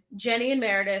Meredith, Jenny and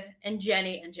Meredith, and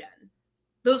Jenny and Jen.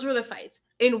 Those were the fights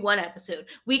in one episode.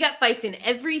 We got fights in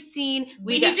every scene.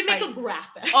 We need to make a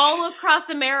graphic. All across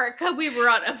America. We were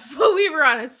on a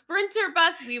Sprinter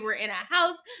bus. We were in a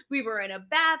house. We were in a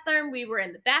bathroom. We were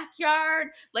in the backyard.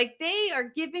 Like, they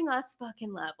are giving us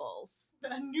fucking levels.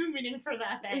 A new meaning for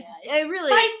that. It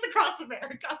really fights across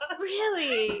America.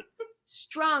 Really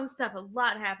strong stuff. A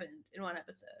lot happened in one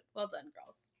episode. Well done,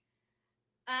 girls.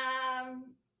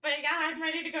 But yeah, I'm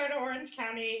ready to go to Orange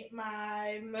County,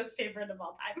 my most favorite of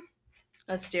all time.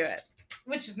 Let's do it.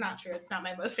 Which is not true. It's not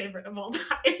my most favorite of all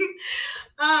time.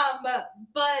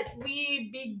 But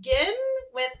we begin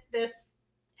with this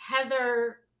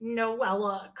Heather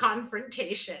Noella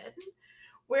confrontation,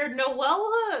 where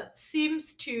Noella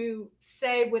seems to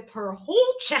say with her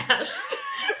whole chest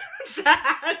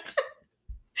that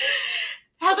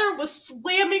Heather was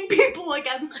slamming people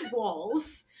against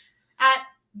walls at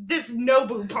this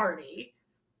Nobu party,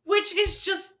 which is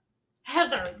just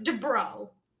Heather Dubrow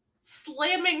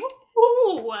slamming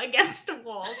who against a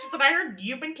wall. She said, I heard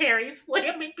you and Terry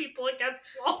slamming people against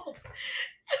walls.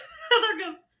 Heather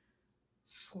goes,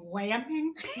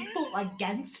 slamming people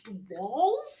against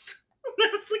walls? And I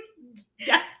was like,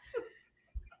 yes.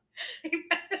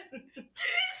 Amen.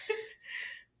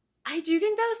 I do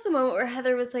think that was the moment where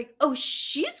Heather was like, oh,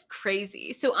 she's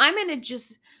crazy. So I'm going to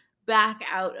just back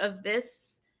out of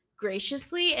this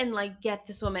graciously and like get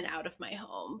this woman out of my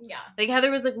home. Yeah. Like,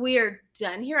 Heather was like, we are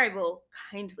done here. I will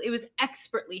kindly, it was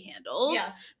expertly handled.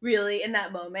 Yeah. Really, in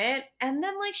that moment. And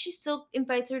then like she still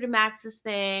invites her to Max's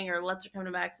thing or lets her come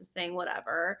to Max's thing,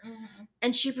 whatever. Mm-hmm.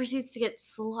 And she proceeds to get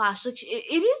sloshed. Like,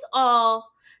 it is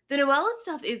all, the Noella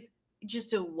stuff is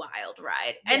just a wild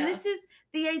ride. Yeah. And this is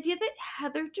the idea that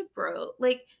Heather Dubrow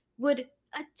like would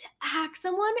attack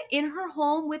someone in her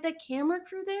home with a camera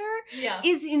crew there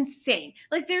is insane.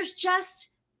 Like, there's just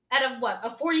at a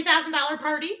 $40,000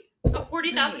 party, a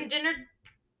 $40,000 dinner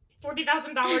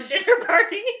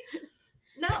party.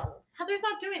 No, Heather's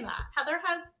not doing that. Heather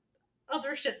has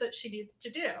other shit that she needs to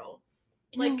do.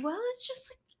 Like, well, it's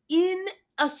just like in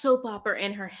a soap opera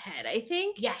in her head, I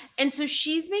think. Yes. And so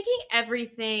she's making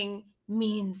everything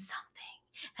mean something.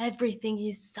 Everything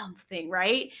is something,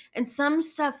 right? And some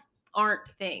stuff aren't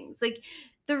things. Like,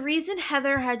 the reason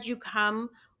Heather had you come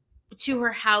to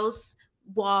her house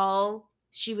while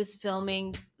she was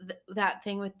filming that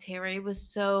thing with Terry was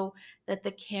so that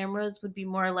the cameras would be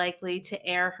more likely to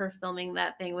air her filming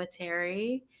that thing with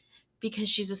Terry, because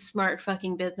she's a smart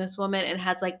fucking businesswoman and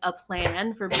has like a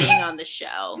plan for being on the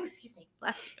show. Oh, excuse me.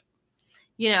 Bless you.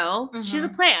 You know, she's a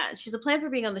plan. She's a plan for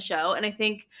being on the show. And I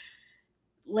think,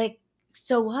 like,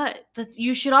 so what?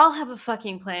 You should all have a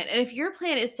fucking plan. And if your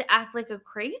plan is to act like a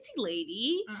crazy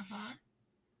lady,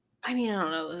 I mean, I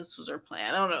don't know if this was her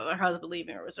plan. I don't know if her husband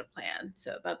leaving her was her plan.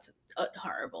 So that's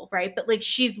horrible, right? But like,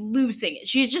 she's losing it.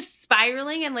 She's just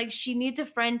spiraling, and like, she needs a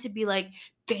friend to be like,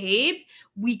 babe,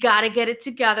 we got to get it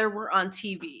together. We're on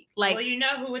TV. Like, well, you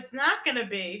know who it's not going to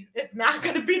be. It's not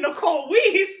going to be Nicole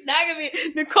Weiss. Not going to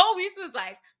be. Nicole Weiss was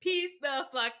like, peace the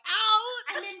fuck out.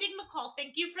 I'm ending the call.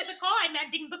 Thank you for the call. I'm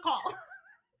ending the call.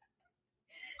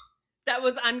 That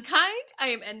was unkind. I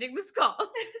am ending this call.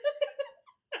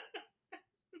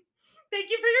 Thank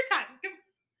you for your time. I'm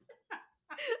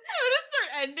gonna start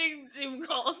ending Zoom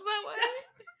calls that way.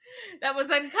 That was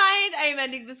unkind. I am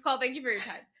ending this call. Thank you for your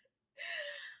time.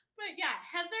 But yeah,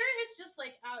 Heather is just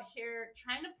like out here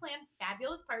trying to plan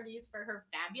fabulous parties for her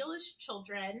fabulous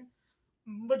children,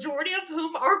 majority of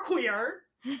whom are queer.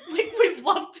 Like, we'd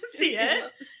love to see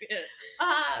it.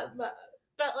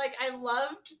 But like, I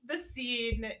loved the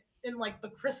scene in like the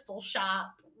crystal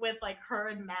shop with like her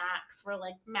and Max, where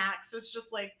like Max is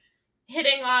just like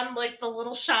hitting on like the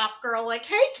little shop girl, like,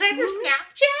 hey, can I have your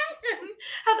Snapchat? And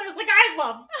Heather's like, I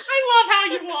love how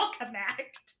you all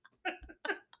connect.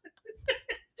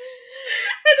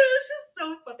 And it was just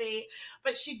so funny.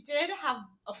 But she did have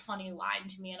a funny line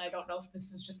to me, and I don't know if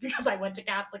this is just because I went to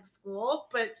Catholic school,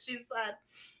 but she said,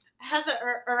 Heather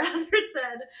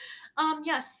said,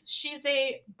 yes, she's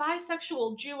a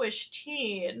bisexual Jewish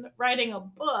teen writing a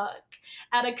book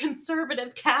at a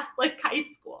conservative Catholic high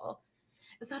school.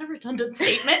 Is that a redundant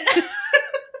statement?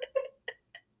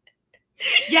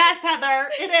 Yes,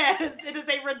 Heather, it is. It is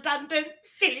a redundant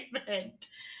statement.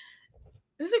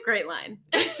 It was a great line.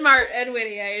 Smart and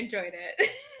witty. I enjoyed it.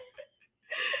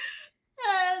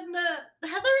 And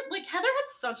Heather had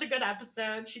such a good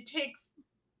episode. She takes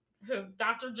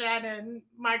Dr. Jen and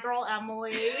my girl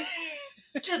Emily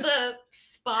to the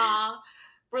spa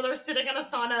where they're sitting in a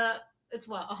sauna. It's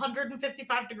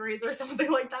 155 degrees or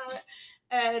something like that.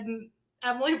 And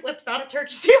Emily whips out a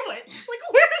turkey sandwich.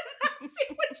 Like, where did that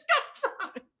sandwich come from?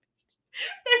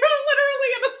 They were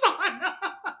literally in a sauna.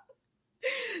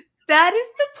 That is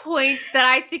the point that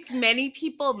I think many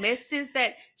people missed, is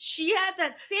that she had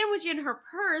that sandwich in her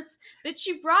purse that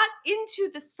she brought into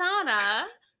the sauna.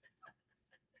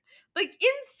 Like,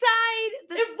 inside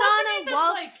the sauna,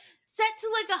 while set to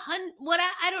like 100,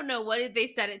 I don't know, what did they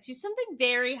set it to? Something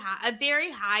very high, a very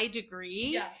high degree.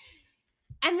 Yes.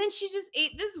 And then she just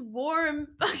ate this warm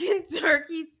fucking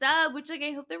turkey sub, which, like,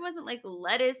 I hope there wasn't like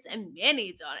lettuce and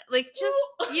mayonnaise on it. Like, just,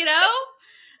 you know,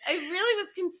 I really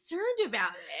was concerned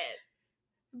about it.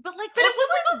 But like, but it was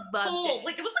like a full, it.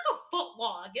 like, it was like a foot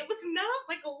long. It was not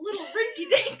like a little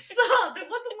rinky-dink sub. It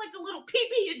wasn't like a little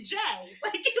PB&J.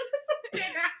 Like, it was a big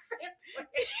ass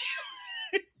sandwich.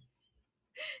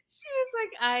 She was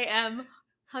like, I am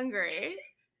hungry.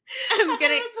 I'm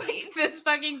gonna eat this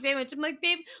fucking sandwich. I'm like,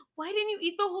 babe, why didn't you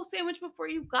eat the whole sandwich before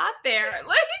you got there?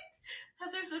 Like,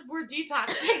 Heather said, we're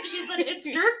detoxing. She's like, it's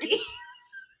jerky.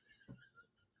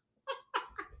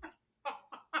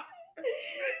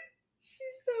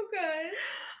 She's so good.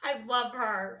 I love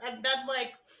her. And then,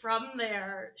 like, from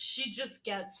there, she just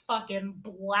gets fucking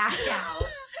blackout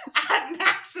at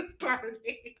Max's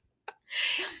party.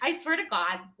 I swear to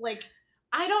God, like,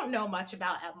 I don't know much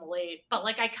about Emily, but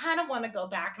like, I kind of want to go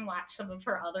back and watch some of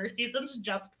her other seasons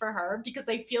just for her, because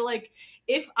I feel like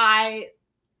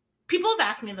people have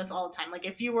asked me this all the time, like,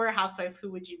 if you were a housewife,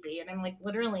 who would you be? And I'm like,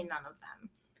 literally none of them.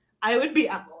 I would be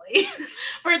Emily.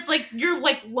 Where it's like, you're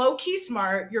like low-key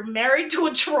smart, you're married to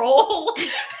a troll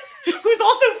who's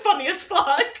also funny as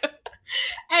fuck,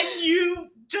 and you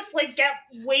just like get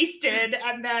wasted,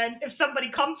 and then if somebody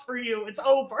comes for you, it's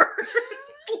over.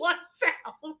 Lights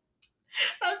out.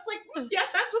 I was like, yeah,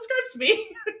 that describes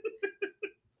me.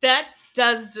 That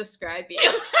does describe you.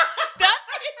 That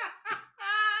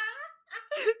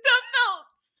felt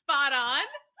spot on.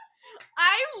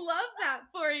 I love that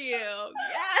for you.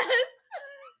 Yes.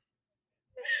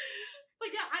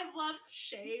 But yeah, I love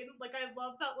Shane. Like, I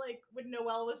love that, like, when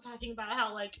Noelle was talking about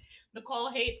how, like,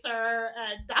 Nicole hates her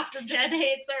and Dr. Jen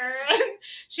hates her, and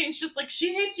Shane's just like,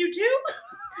 she hates you too?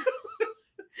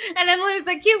 And Emily was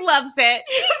like, he loves it.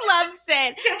 He loves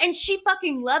it. Yeah. And she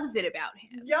fucking loves it about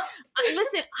him. Yep.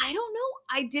 Listen, I don't know.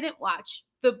 I didn't watch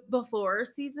the before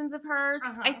seasons of hers.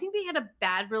 Uh-huh. I think they had a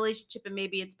bad relationship, and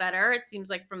maybe it's better. It seems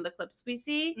like from the clips we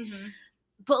see. Mm-hmm.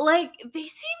 But, like, they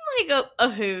seem like a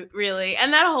hoot, really.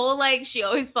 And that whole, like, she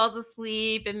always falls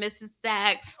asleep and misses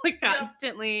sex, like,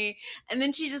 constantly. Yep. And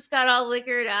then she just got all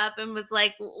liquored up and was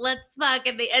like, let's fuck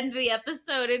at the end of the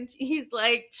episode. And he's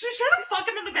like... She's trying to fuck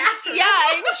him in the bathroom.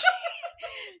 Yeah. And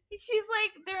he's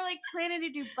like, they're, like, planning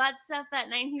to do butt stuff that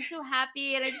night. And he's so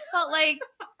happy. And I just felt, like,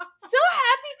 so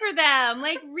happy for them.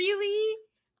 Like, really?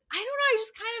 I don't know. I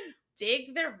just kind of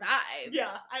dig their vibe.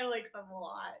 Yeah, I like them a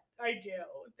lot. I do.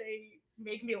 They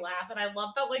make me laugh, and I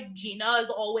love that, like, Gina is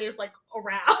always, like,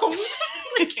 around.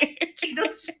 Like,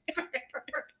 Gina's just there.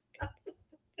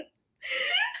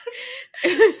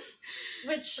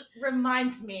 Which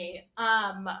reminds me,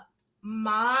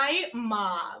 my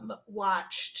mom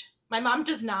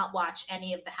does not watch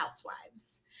any of the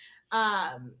Housewives,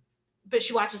 but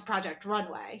she watches Project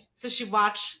Runway. So she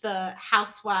watched the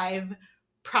Housewife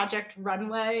Project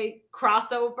Runway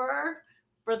crossover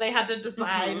where they had to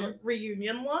design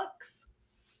reunion looks.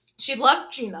 She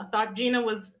loved Gina, thought Gina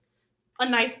was a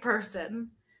nice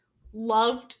person,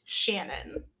 loved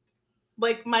Shannon.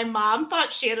 Like, my mom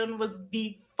thought Shannon was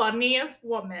the funniest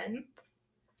woman.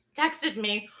 Texted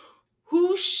me,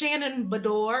 who's Shannon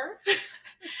Bador?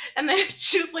 And then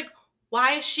she was like,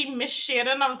 why is she Miss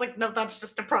Shannon? I was like, no, that's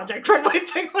just a Project Runway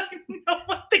thing. Like, no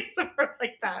one thinks of her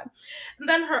like that. And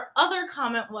then her other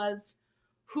comment was,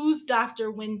 who's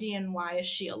Dr. Wendy and why is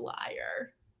she a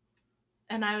liar?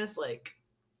 And I was like,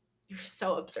 you're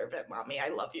so observant, Mommy. I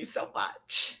love you so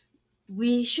much.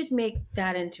 We should make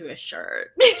that into a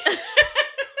shirt.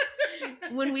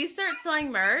 When we start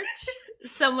selling merch,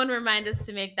 someone remind us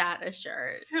to make that a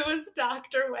shirt. Who is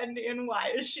Dr. Wendy and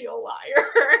why is she a liar?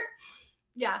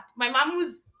 Yeah, my mom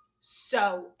was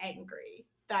so angry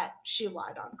that she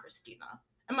lied on Christina.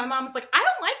 And my mom was like, I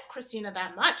don't like Christina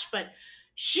that much, but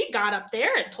she got up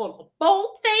there and told a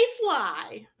bold-faced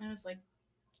lie. And I was like,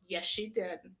 yes, she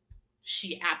did.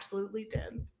 She absolutely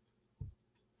did.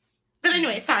 But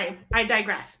anyway, sorry, I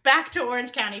digress. Back to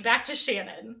Orange County, back to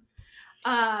Shannon.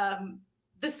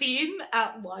 The scene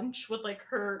at lunch with like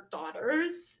her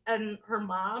daughters and her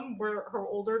mom, where her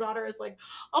older daughter is like,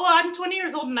 oh, I'm 20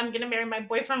 years old and I'm gonna marry my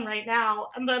boyfriend right now.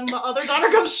 And then the other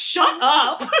daughter goes, shut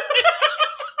up. And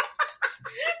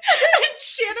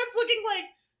Shannon's looking like,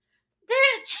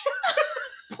 bitch,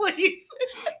 please.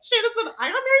 Shannon said,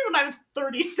 I got married when I was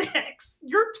 36.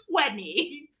 You're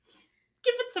 20.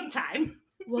 Give it some time.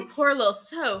 Well, poor little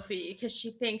Sophie, because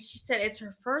she said it's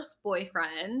her first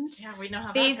boyfriend. Yeah, we know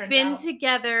how They've that turns been out.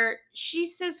 together, she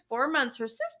says 4 months. Her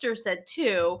sister said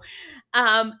 2.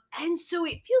 And so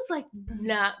it feels like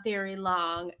not very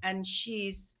long. And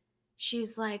she's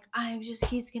like,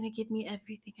 he's going to give me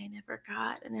everything I never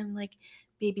got. And I'm like,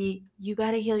 baby, you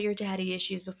got to heal your daddy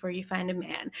issues before you find a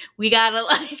man. We got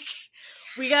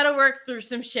to work through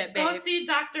some shit, babe. Go see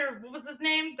what was his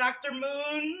name? Dr.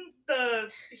 Moon, the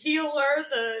healer,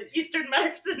 the Eastern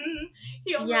medicine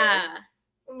healer. Yeah.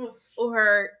 Oof.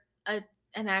 Or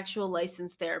an actual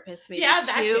licensed therapist, maybe. Yeah,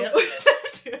 that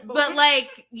too. But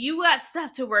like, you got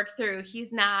stuff to work through.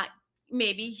 He's not.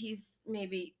 Maybe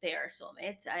they are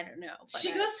soulmates. I don't know. But she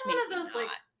goes to one of those like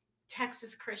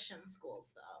Texas Christian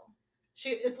schools though.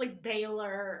 It's like Baylor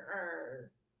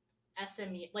or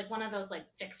SMU, like one of those like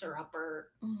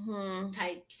fixer-upper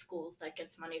type schools that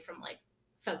gets money from like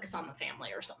Focus on the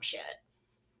Family or some shit.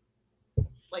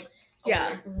 Like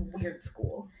weird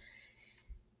school.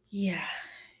 Yeah.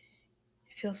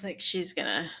 It feels like she's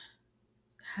gonna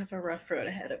have a rough road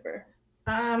ahead of her.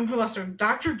 Who else?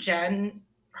 Dr. Jen.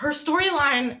 Her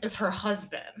storyline is her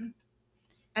husband,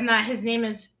 and that his name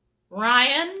is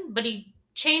Ryan, but he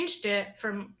changed it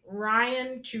from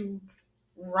Ryan to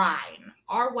Ryne,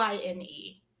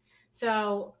 Ryne.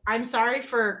 So I'm sorry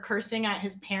for cursing at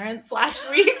his parents last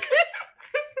week.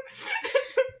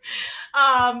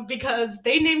 Because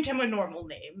they named him a normal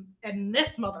name, and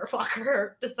this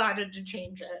motherfucker decided to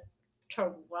change it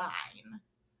to Ryne.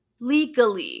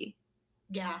 Legally.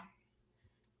 Yeah.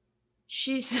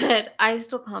 She said, I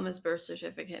still call him his birth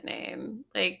certificate name.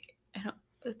 Like,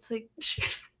 it's like...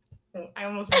 I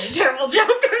almost made a terrible joke.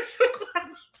 I'm so glad.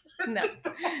 No.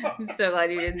 I'm so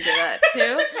glad you didn't do that,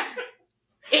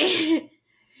 too.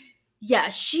 Yeah,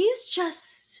 she's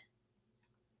just...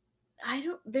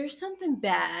 there's something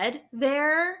bad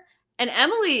there. And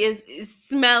Emily is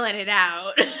smelling it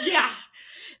out. Yeah.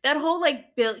 That whole,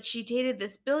 like, she dated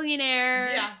this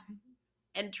billionaire. Yeah.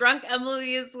 And drunk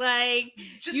Emily is like,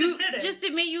 just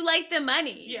admit you like the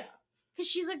money. Yeah. Because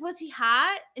she's like, was he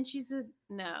hot? And she said,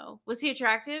 no. Was he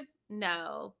attractive?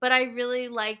 No. But I really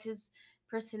liked his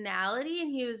personality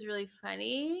and he was really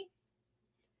funny.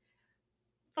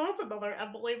 That was another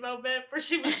Emily moment where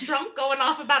she was drunk going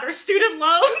off about her student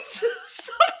loans. some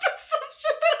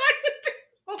shit that I would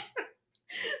do.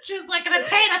 She was like, I'm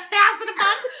paying $1,000 a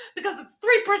month because it's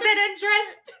 3%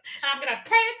 interest. And I'm going to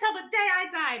pay it till the day I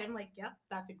died. I'm like, yep,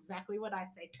 that's exactly what I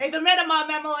say. Pay the minimum,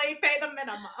 Emily. Pay the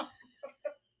minimum.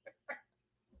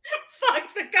 Fuck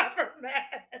the government.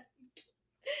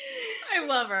 I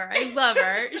love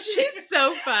her. She's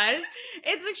so fun.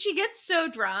 It's like she gets so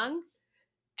drunk.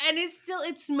 And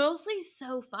it's mostly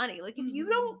so funny. Like, if you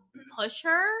don't push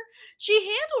her, she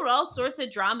handled all sorts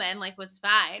of drama and, like, was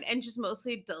fine and just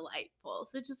mostly delightful.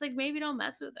 So just, like, maybe don't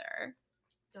mess with her.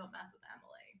 Don't mess with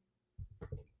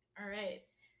Emily. All right.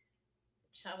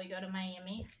 Shall we go to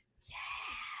Miami?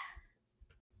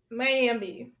 Yeah.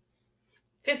 Miami.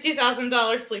 $50,000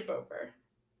 sleepover.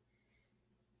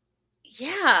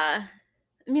 Yeah.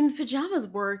 I mean, the pajamas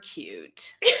were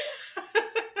cute.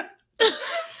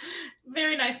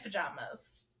 Very nice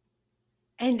pajamas.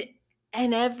 And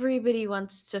And everybody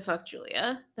wants to fuck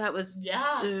Julia. That was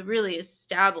Yeah. really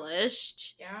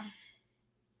established. Yeah.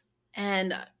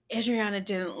 And Adriana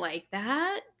didn't like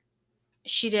that.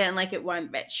 She didn't like it one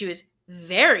bit. She was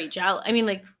very jealous. I mean,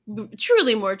 like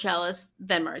truly more jealous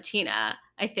than Martina,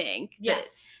 I think.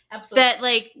 Yes. That Absolutely.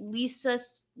 like Lisa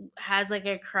has like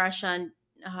a crush on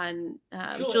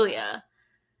Julia. Julia,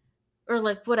 or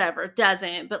like whatever,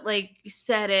 doesn't, but like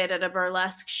said it at a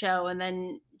burlesque show, and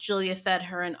then Julia fed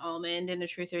her an almond in a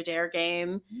truth or dare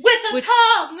game, With a which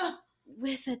tongue!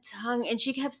 with a tongue, and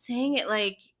she kept saying it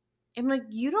like, I'm like,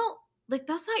 you don't, like,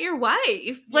 that's not your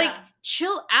wife, like, Yeah.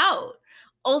 chill out.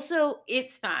 Also,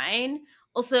 it's fine.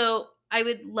 Also, I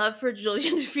would love for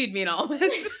Julian to feed me an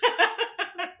almond.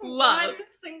 One Love.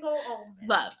 single almond.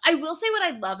 Love. I will say what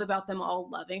I love about them all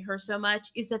loving her so much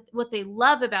is that what they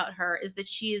love about her is that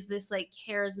she is this like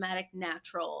charismatic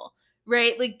natural,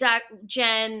 right? Like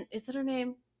Jen, is that her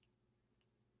name?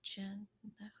 Jen.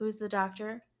 Who's the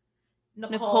doctor?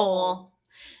 Nicole.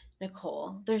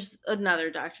 Nicole. There's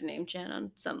another doctor named Jen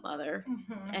on some other.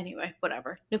 Mhm. Anyway,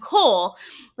 whatever. Nicole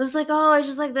was like, oh, I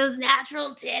just like those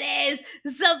natural titties,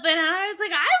 something. And I was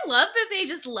like, I love that they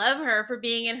just love her for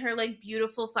being in her like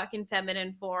beautiful fucking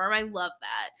feminine form. I love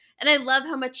that. And I love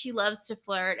how much she loves to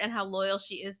flirt and how loyal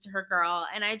she is to her girl.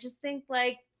 And I just think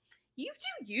like, you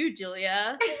do you,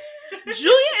 Julia.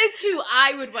 Julia is who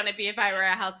I would want to be if I were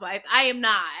a housewife. I am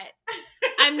not.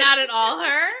 I'm not at all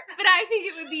her, but I think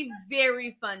it would be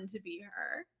very fun to be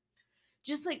her.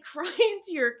 Just like cry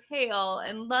into your kale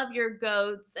and love your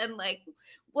goats, and like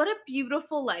what a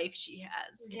beautiful life she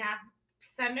has. Yeah.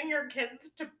 Sending your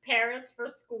kids to Paris for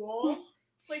school.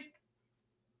 Like,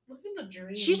 living the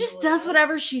dream. She just Julia. does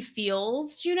whatever she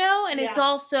feels, and it's Yeah.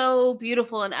 all so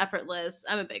beautiful and effortless.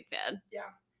 I'm a big fan. Yeah.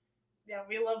 Yeah,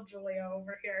 we love Julia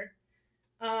over here.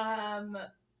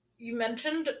 You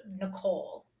mentioned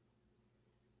Nicole.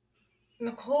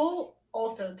 Nicole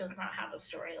also does not have a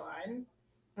storyline,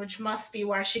 which must be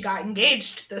why she got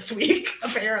engaged this week,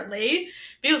 apparently.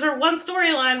 Because her one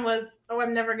storyline was, oh,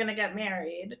 I'm never going to get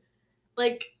married.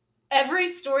 Like, every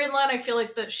storyline I feel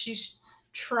like that she's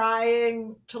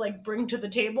trying to, like, bring to the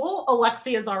table,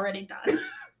 Alexia's already done.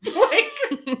 Like,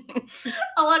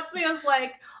 Alexia's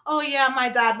like, oh, yeah, my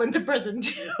dad went to prison,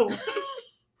 too.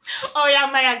 Oh, yeah,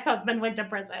 my ex-husband went to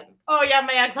prison. Oh, yeah,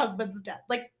 my ex-husband's dead.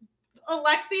 Like,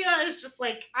 Alexia is just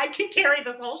like, I can carry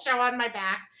this whole show on my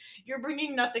back. You're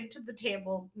bringing nothing to the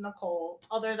table, Nicole,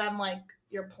 other than like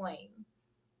your plane.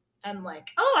 And like,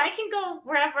 oh, I can go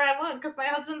wherever I want because my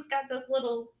husband's got this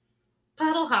little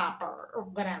puddle hopper or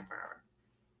whatever.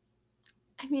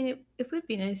 I mean, it would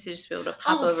be nice to just be able to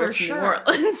pop over for to sure.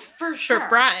 New Orleans For sure.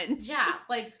 for brunch. Yeah,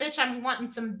 like, bitch, I'm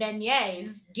wanting some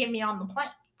beignets. Get me on the plane.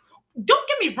 Don't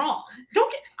get me wrong.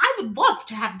 I would love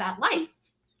to have that life.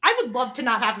 I would love to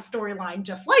not have a storyline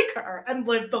just like her and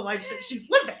live the life that she's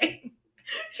living.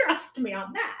 Trust me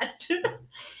on that.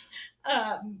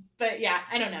 But yeah,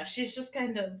 I don't know. She's just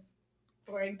kind of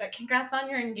boring. But congrats on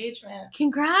your engagement.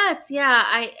 Congrats. Yeah,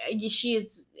 I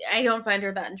don't find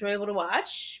her that enjoyable to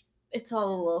watch. It's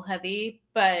all a little heavy,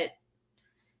 but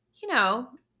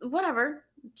whatever.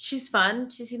 She's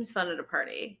fun. She seems fun at a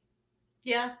party.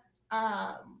 Yeah.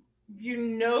 You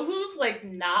know who's like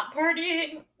not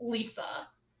partying? Lisa.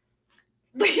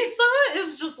 Lisa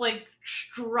is just like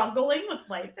struggling with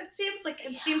life. It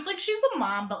seems like she's a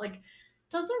mom, but like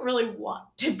doesn't really want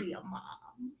to be a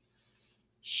mom.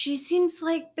 She seems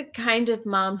like the kind of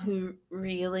mom who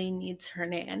really needs her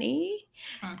nanny.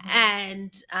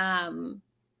 And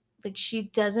like she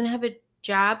doesn't have a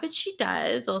job, but she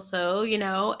does also,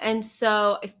 and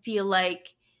so I feel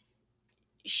like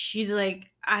she's like,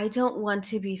 I don't want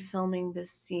to be filming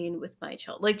this scene with my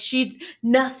child. Like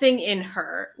nothing in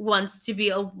her wants to be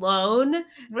alone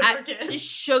with at her kids. the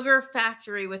sugar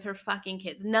factory with her fucking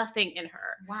kids. Nothing in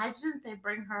her. Why didn't they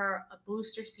bring her a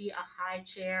booster seat, a high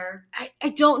chair? I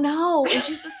don't know. And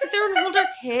she's just sit there and hold her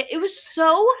kid. It was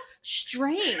so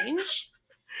strange.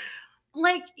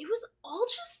 Like it was all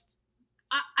just,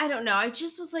 I don't know. I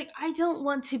just was like, I don't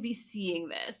want to be seeing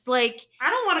this. Like, I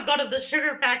don't want to go to the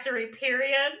sugar factory,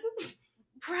 period.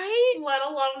 Right? Let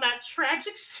alone that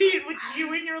tragic scene with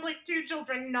you and your like 2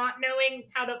 children not knowing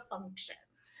how to function.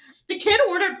 The kid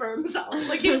ordered for himself.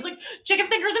 Like he was like, chicken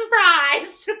fingers and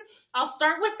fries. I'll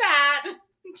start with that.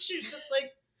 She's just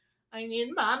like, I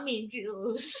need mommy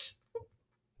juice.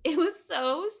 It was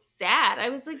so sad. I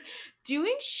was like,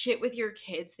 doing shit with your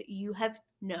kids that you have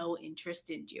no interest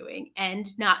in doing and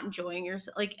not enjoying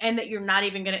yourself, like, and that you're not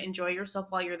even going to enjoy yourself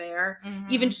while you're there.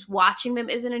 Even just watching them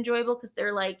isn't enjoyable because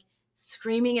they're like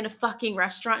screaming in a fucking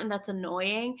restaurant and that's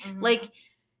annoying. Like,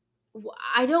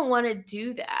 I don't want to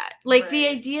do that. Like, the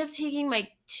Right. idea of taking my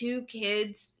 2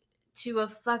 kids to a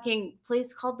fucking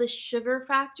place called the Sugar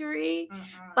Factory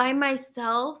by Mm-mm.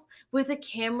 myself with a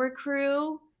camera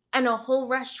crew and a whole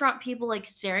restaurant, people, like,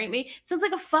 staring at me sounds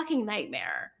like a fucking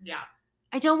nightmare. Yeah.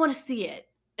 I don't wanna see it.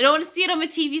 I don't wanna see it on my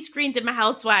TV screens at my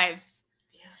housewives.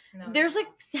 Yeah. No, no, There's, like,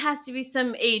 no. has to be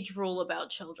some age rule about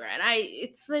children.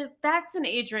 That's an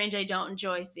age range I don't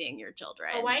enjoy seeing your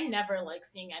children. Oh, I never like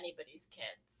seeing anybody's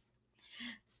kids.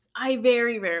 I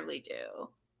very rarely do.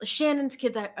 Shannon's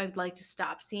kids I'd like to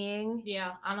stop seeing.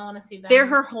 Yeah, I don't want to see them. They're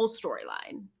her whole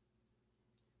storyline.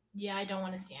 Yeah, I don't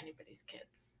want to see anybody's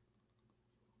kids.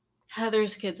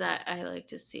 Heather's kids I like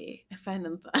to see. I find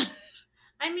them fun.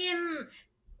 I mean,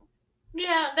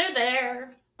 yeah, they're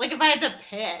there. Like, if I had to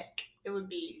pick, it would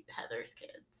be Heather's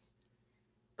kids.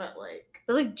 But, like...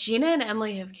 But, like, Gina and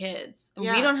Emily have kids, and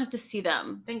we Yeah. don't have to see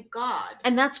them. Thank God.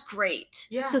 And that's great.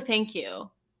 Yeah. So thank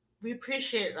you. We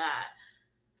appreciate that.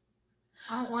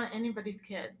 I don't want anybody's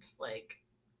kids. Like,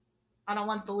 I don't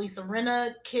want the Lisa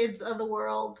Rinna kids of the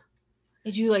world. I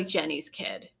do like Jenny's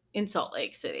kid in Salt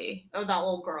Lake City. Oh, that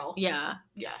old girl. Yeah.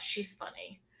 Yeah, she's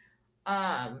funny.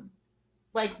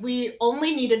 Like, we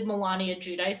only needed Melania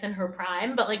Giudice in her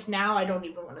prime, but, like, now I don't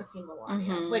even want to see Melania.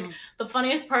 Mhm. Like, the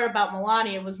funniest part about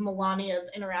Melania was Melania's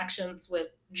interactions with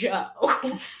Joe.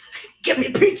 Give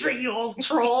me pizza, you old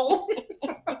troll.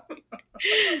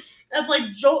 And,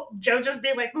 like, Joe just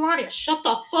being like, Melania, shut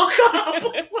the fuck up.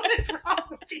 What is wrong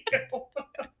with you?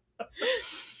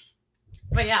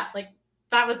 But yeah, like,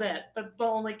 that was it. That's the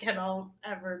only kid I'll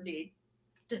ever need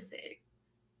to see.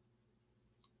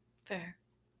 Fair.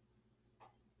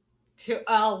 To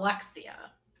Alexia.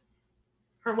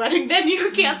 Her wedding venue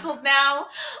canceled now.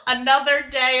 Another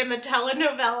day in the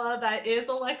telenovela that is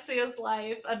Alexia's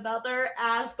life. Another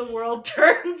as the world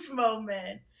turns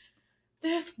moment.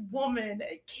 This woman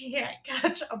can't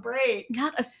catch a break.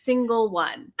 Not a single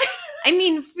one. I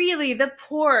mean, really, the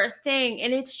poor thing.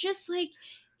 And it's just like,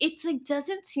 it's like,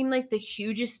 doesn't seem like the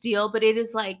hugest deal, but it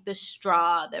is like the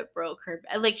straw that broke her.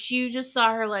 Like, you just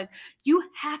saw her like, you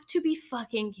have to be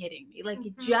fucking kidding me. Like,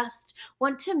 you just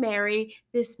want to marry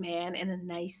this man in a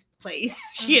nice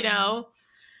place, you know?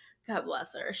 God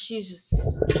bless her. She's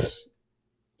just,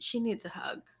 she needs a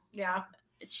hug. Yeah.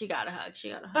 She got a hug. She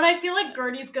got a hug. But I feel like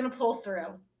Gertie's going to pull through.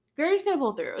 Gertie's going to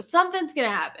pull through. Something's going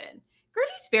to happen.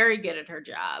 Gertie's very good at her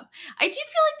job. I do feel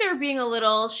like they're being a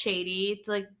little shady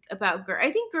about Gertie.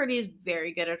 I think Gertie is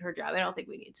very good at her job. I don't think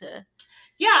we need to.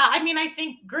 Yeah, I mean, I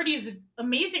think Gertie is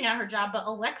amazing at her job, but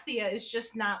Alexia is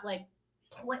just not like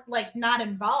not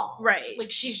involved. Right.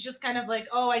 Like, she's just kind of like,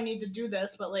 oh, I need to do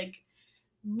this, but like,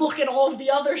 look at all of the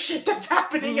other shit that's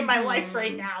happening in my life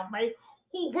right now. My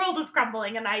whole world is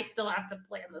crumbling, and I still have to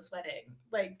plan this wedding.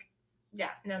 Like,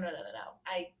 yeah, no.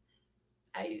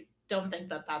 I don't think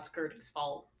that that's Gertie's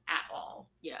fault at all.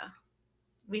 Yeah.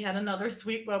 We had another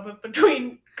sweet moment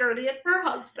between Gertie and her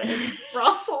husband,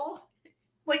 Russell.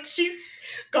 Like, she's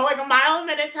going a mile a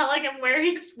minute, telling him where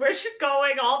she's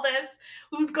going, all this,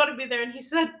 who's going to be there, and he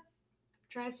said,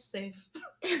 "Drive safe."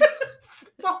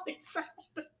 That's all he said.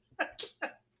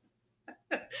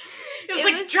 It was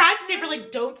like, drive safe, or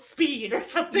like, don't speed, or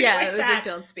something like that. Yeah, it was like,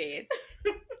 don't speed.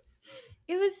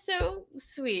 It was so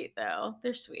sweet, though.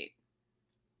 They're sweet.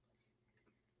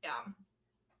 Yeah.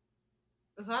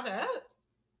 Is that it?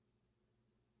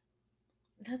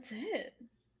 That's it.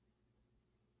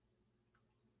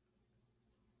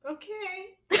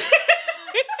 Okay.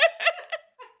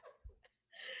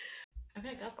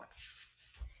 Okay, go for it.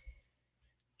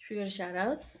 Should we go to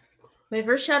shout-outs? My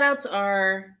first shout-outs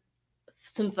are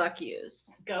some fuck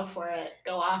yous. Go for it.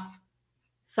 Go off.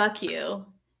 Fuck you,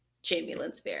 Jamie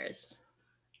Lynn Spears.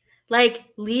 Like,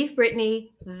 leave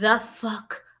Britney the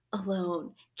fuck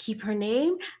alone. Keep her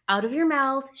name out of your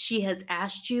mouth. She has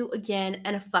asked you again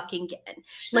and a fucking again.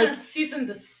 She's like, cease and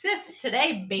desist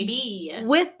today, baby.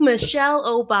 With Michelle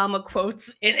Obama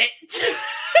quotes in it.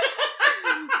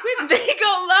 When they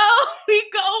go low, we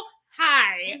go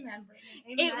high. Amen.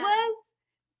 It was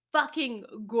fucking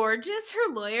gorgeous.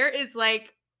 Her lawyer is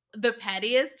like the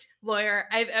pettiest lawyer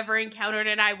I've ever encountered,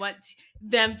 and I want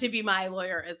them to be my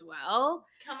lawyer as well.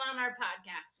 Come on our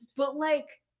podcast. But like,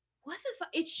 what the fuck?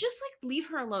 It's just like, leave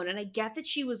her alone. And I get that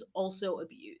she was also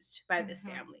abused by this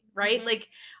family, right? Like,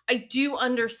 I do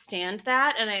understand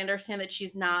that, and I understand that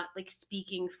she's not like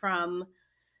speaking from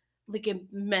like a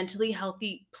mentally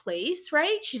healthy place,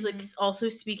 right? She's like also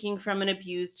speaking from an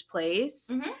abused place.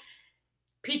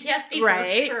 PTSD,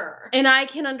 right? For sure. And I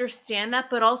can understand that,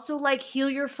 but also like, heal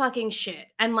your fucking shit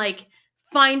and like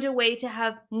find a way to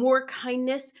have more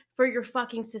kindness for your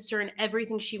fucking sister and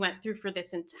everything she went through for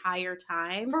this entire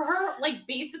time. For her, like,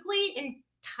 basically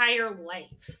entire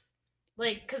life.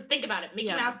 Like, because think about it. Mickey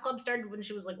Mouse Club started when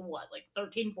she was, like, what? Like,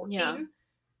 13, 14? Yeah.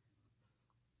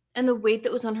 And the weight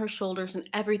that was on her shoulders and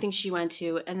everything she went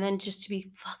to, and then just to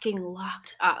be fucking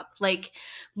locked up. Like,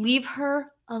 leave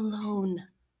her alone.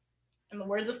 In the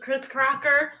words of Chris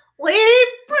Crocker, leave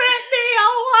Britney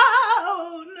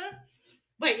alone!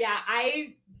 But yeah,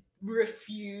 I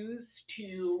refuse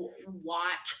to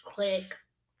watch, click,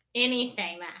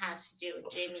 anything that has to do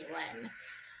with Jamie Lynn.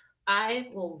 I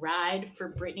will ride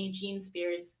for Britney Jean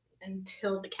Spears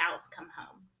until the cows come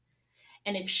home.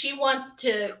 And if she wants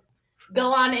to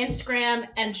go on Instagram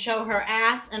and show her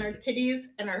ass and her titties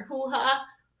and her hoo-ha,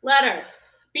 let her.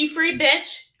 Be free,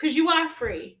 bitch, because you are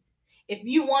free. If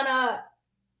you want to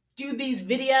do these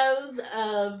videos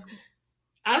of,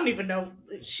 I don't even know,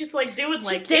 she's like doing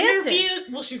like dancing. interviews.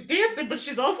 Well, she's dancing, but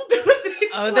she's also doing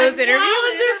these. Oh, those interview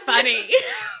ones are funny.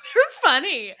 They're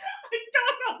funny. I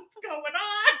don't know what's going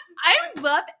on. I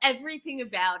love everything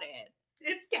about it.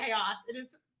 It's chaos. It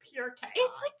is pure chaos.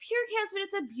 It's like pure chaos, but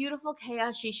it's a beautiful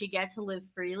chaos she should get to live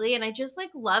freely, and I just like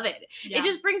love it. Yeah. It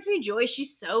just brings me joy.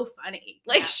 She's so funny.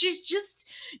 Like, she's just,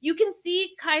 you can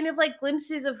see kind of like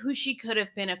glimpses of who she could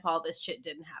have been if all this shit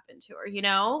didn't happen to her, you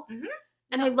know? Mm-hmm.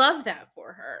 And I love that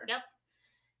for her. Yep.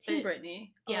 Team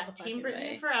Britney. Yeah, Team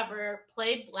Britney forever.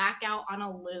 Play Blackout on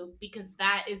a loop because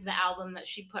that is the album that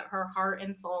she put her heart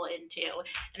and soul into.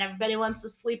 And everybody wants to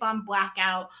sleep on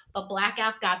Blackout, but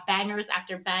Blackout's got bangers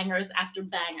after bangers after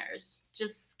bangers.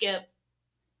 Just skip,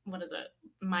 what is it?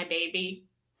 My Baby.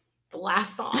 The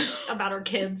last song about her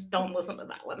kids. Don't listen to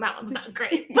that one. That one's not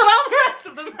great. But all the rest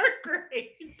of them are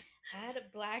great. Add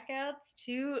Blackouts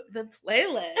to the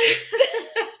playlist.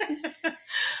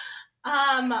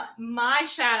 My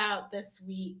shout out this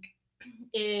week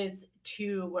is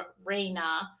to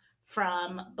Raina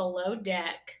from Below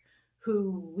Deck,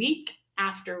 who week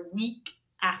after week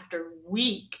after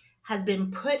week has been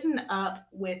putting up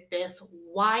with this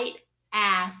white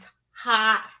ass,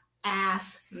 hot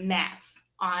ass mess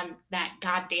on that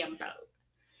goddamn boat.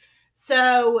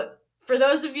 So for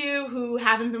those of you who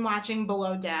haven't been watching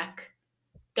Below Deck,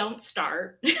 don't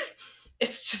start.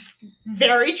 It's just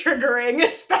very triggering,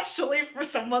 especially for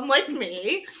someone like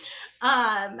me.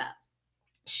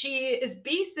 She is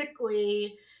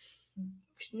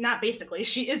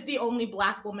she is the only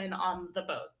Black woman on the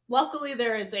boat. Luckily,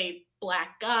 there is a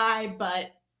Black guy,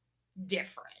 but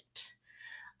different.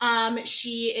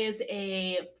 She is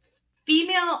a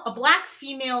Black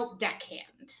female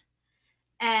deckhand.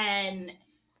 And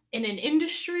in an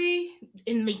industry,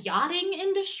 in the yachting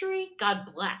industry, God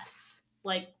bless.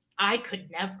 Like, I could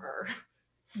never.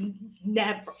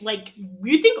 Like,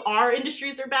 you think our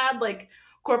industries are bad? Like,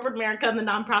 corporate America and the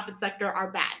nonprofit sector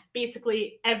are bad.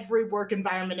 Basically, every work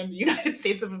environment in the United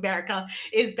States of America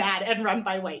is bad and run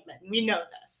by white men. We know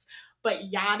this.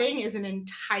 But yachting is an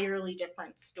entirely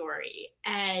different story.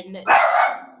 And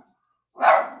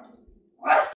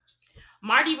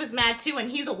Marty was mad too, and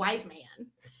he's a white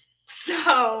man.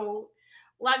 So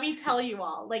let me tell you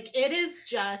all, like, it's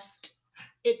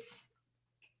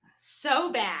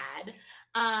so bad.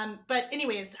 But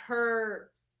anyways,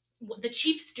 the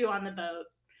chief stew on the boat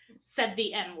said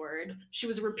the N-word. She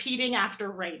was repeating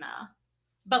after Raina.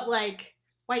 But like,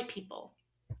 white people,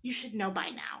 you should know by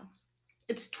now.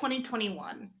 It's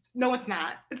 2021. No, it's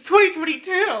not. It's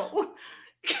 2022.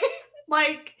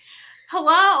 Like,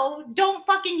 hello, don't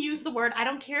fucking use the word. I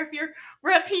don't care if you're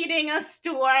repeating a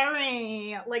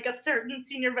story like a certain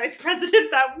senior vice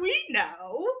president that we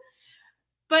know.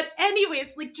 But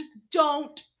anyways, like, just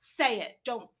don't say it.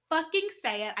 Don't fucking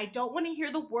say it. I don't want to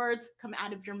hear the words come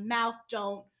out of your mouth.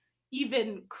 Don't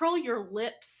even curl your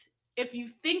lips. If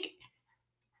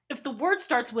the word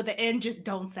starts with an N, just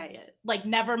don't say it. Like,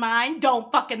 never mind.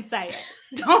 Don't fucking say it.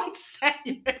 Don't say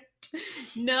it.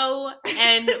 No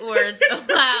N-words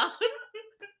allowed.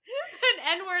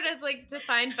 An N-word is like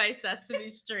defined by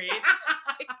Sesame Street.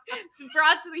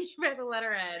 Brought to you by the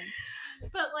letter N.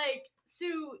 But like, so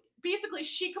basically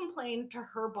she complained to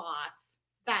her boss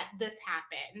that this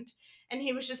happened. And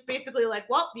he was just basically like,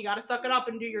 well, you got to suck it up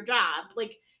and do your job.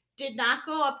 Like, did not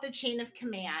go up the chain of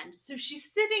command. So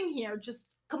she's sitting here just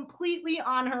completely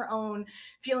on her own,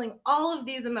 feeling all of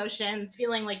these emotions,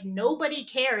 feeling like nobody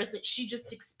cares that she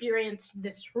just experienced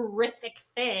this horrific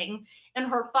thing in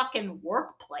her fucking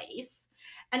workplace.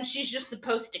 And she's just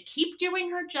supposed to keep doing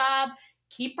her job,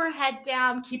 keep her head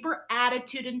down, keep her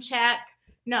attitude in check.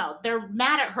 No, they're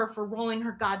mad at her for rolling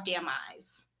her goddamn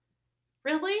eyes.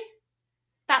 Really?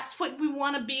 That's what we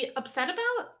want to be upset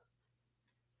about?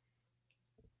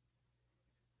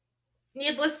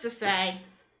 Needless to say,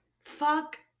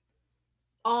 fuck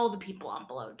all the people on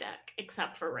Below Deck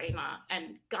except for Raina,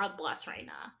 and God bless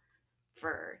Raina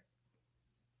for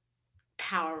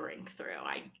powering through.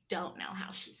 I don't know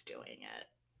how she's doing it,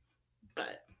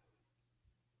 but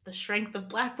the strength of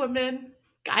Black women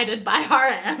guided by our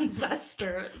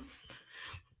ancestors.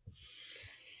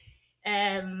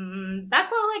 And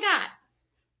that's all I got.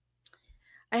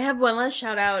 I have one last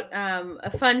shout out,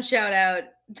 a fun shout out,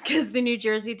 because the New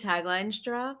Jersey taglines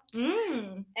dropped.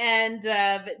 And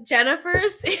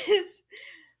Jennifer's is,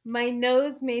 "My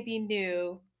nose may be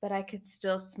new, but I could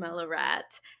still smell a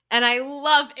rat." And I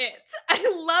love it. I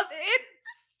love it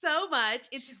so much.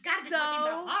 She's got to be talking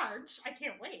about Marge. I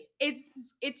can't wait.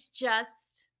 It's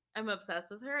just, I'm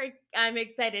obsessed with her. I'm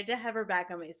excited to have her back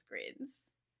on my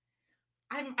screens.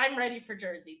 I'm ready for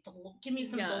Jersey. Give me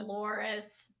some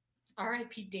Dolores.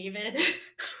 R.I.P. David.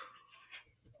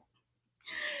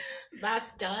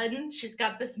 That's done. She's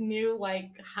got this new,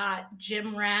 like, hot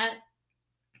gym rat.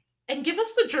 And give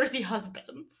us the Jersey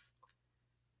husbands.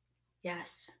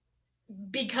 Yes.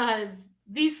 Because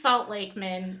these Salt Lake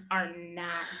men are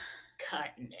not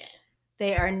cutting it.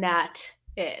 They are not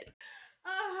it.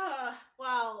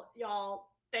 Well, y'all,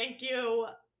 thank you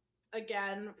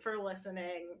again for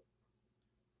listening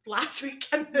last week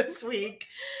and this week.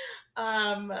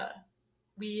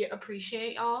 We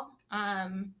appreciate y'all.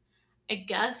 I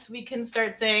guess we can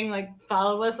start saying, like,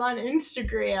 follow us on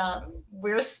Instagram.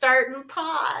 We're starting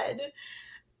pod.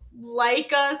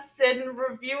 Like us and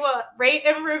rate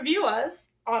and review us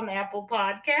on Apple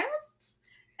Podcasts,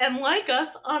 and like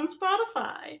us on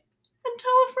Spotify. And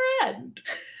tell a friend.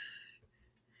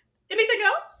 Anything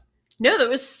else? No, that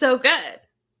was so good.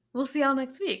 We'll see y'all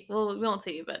next week. Well, we won't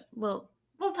see you, but we'll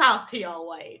talk to y'all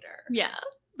later. Yeah.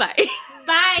 Bye.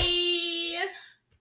 Bye.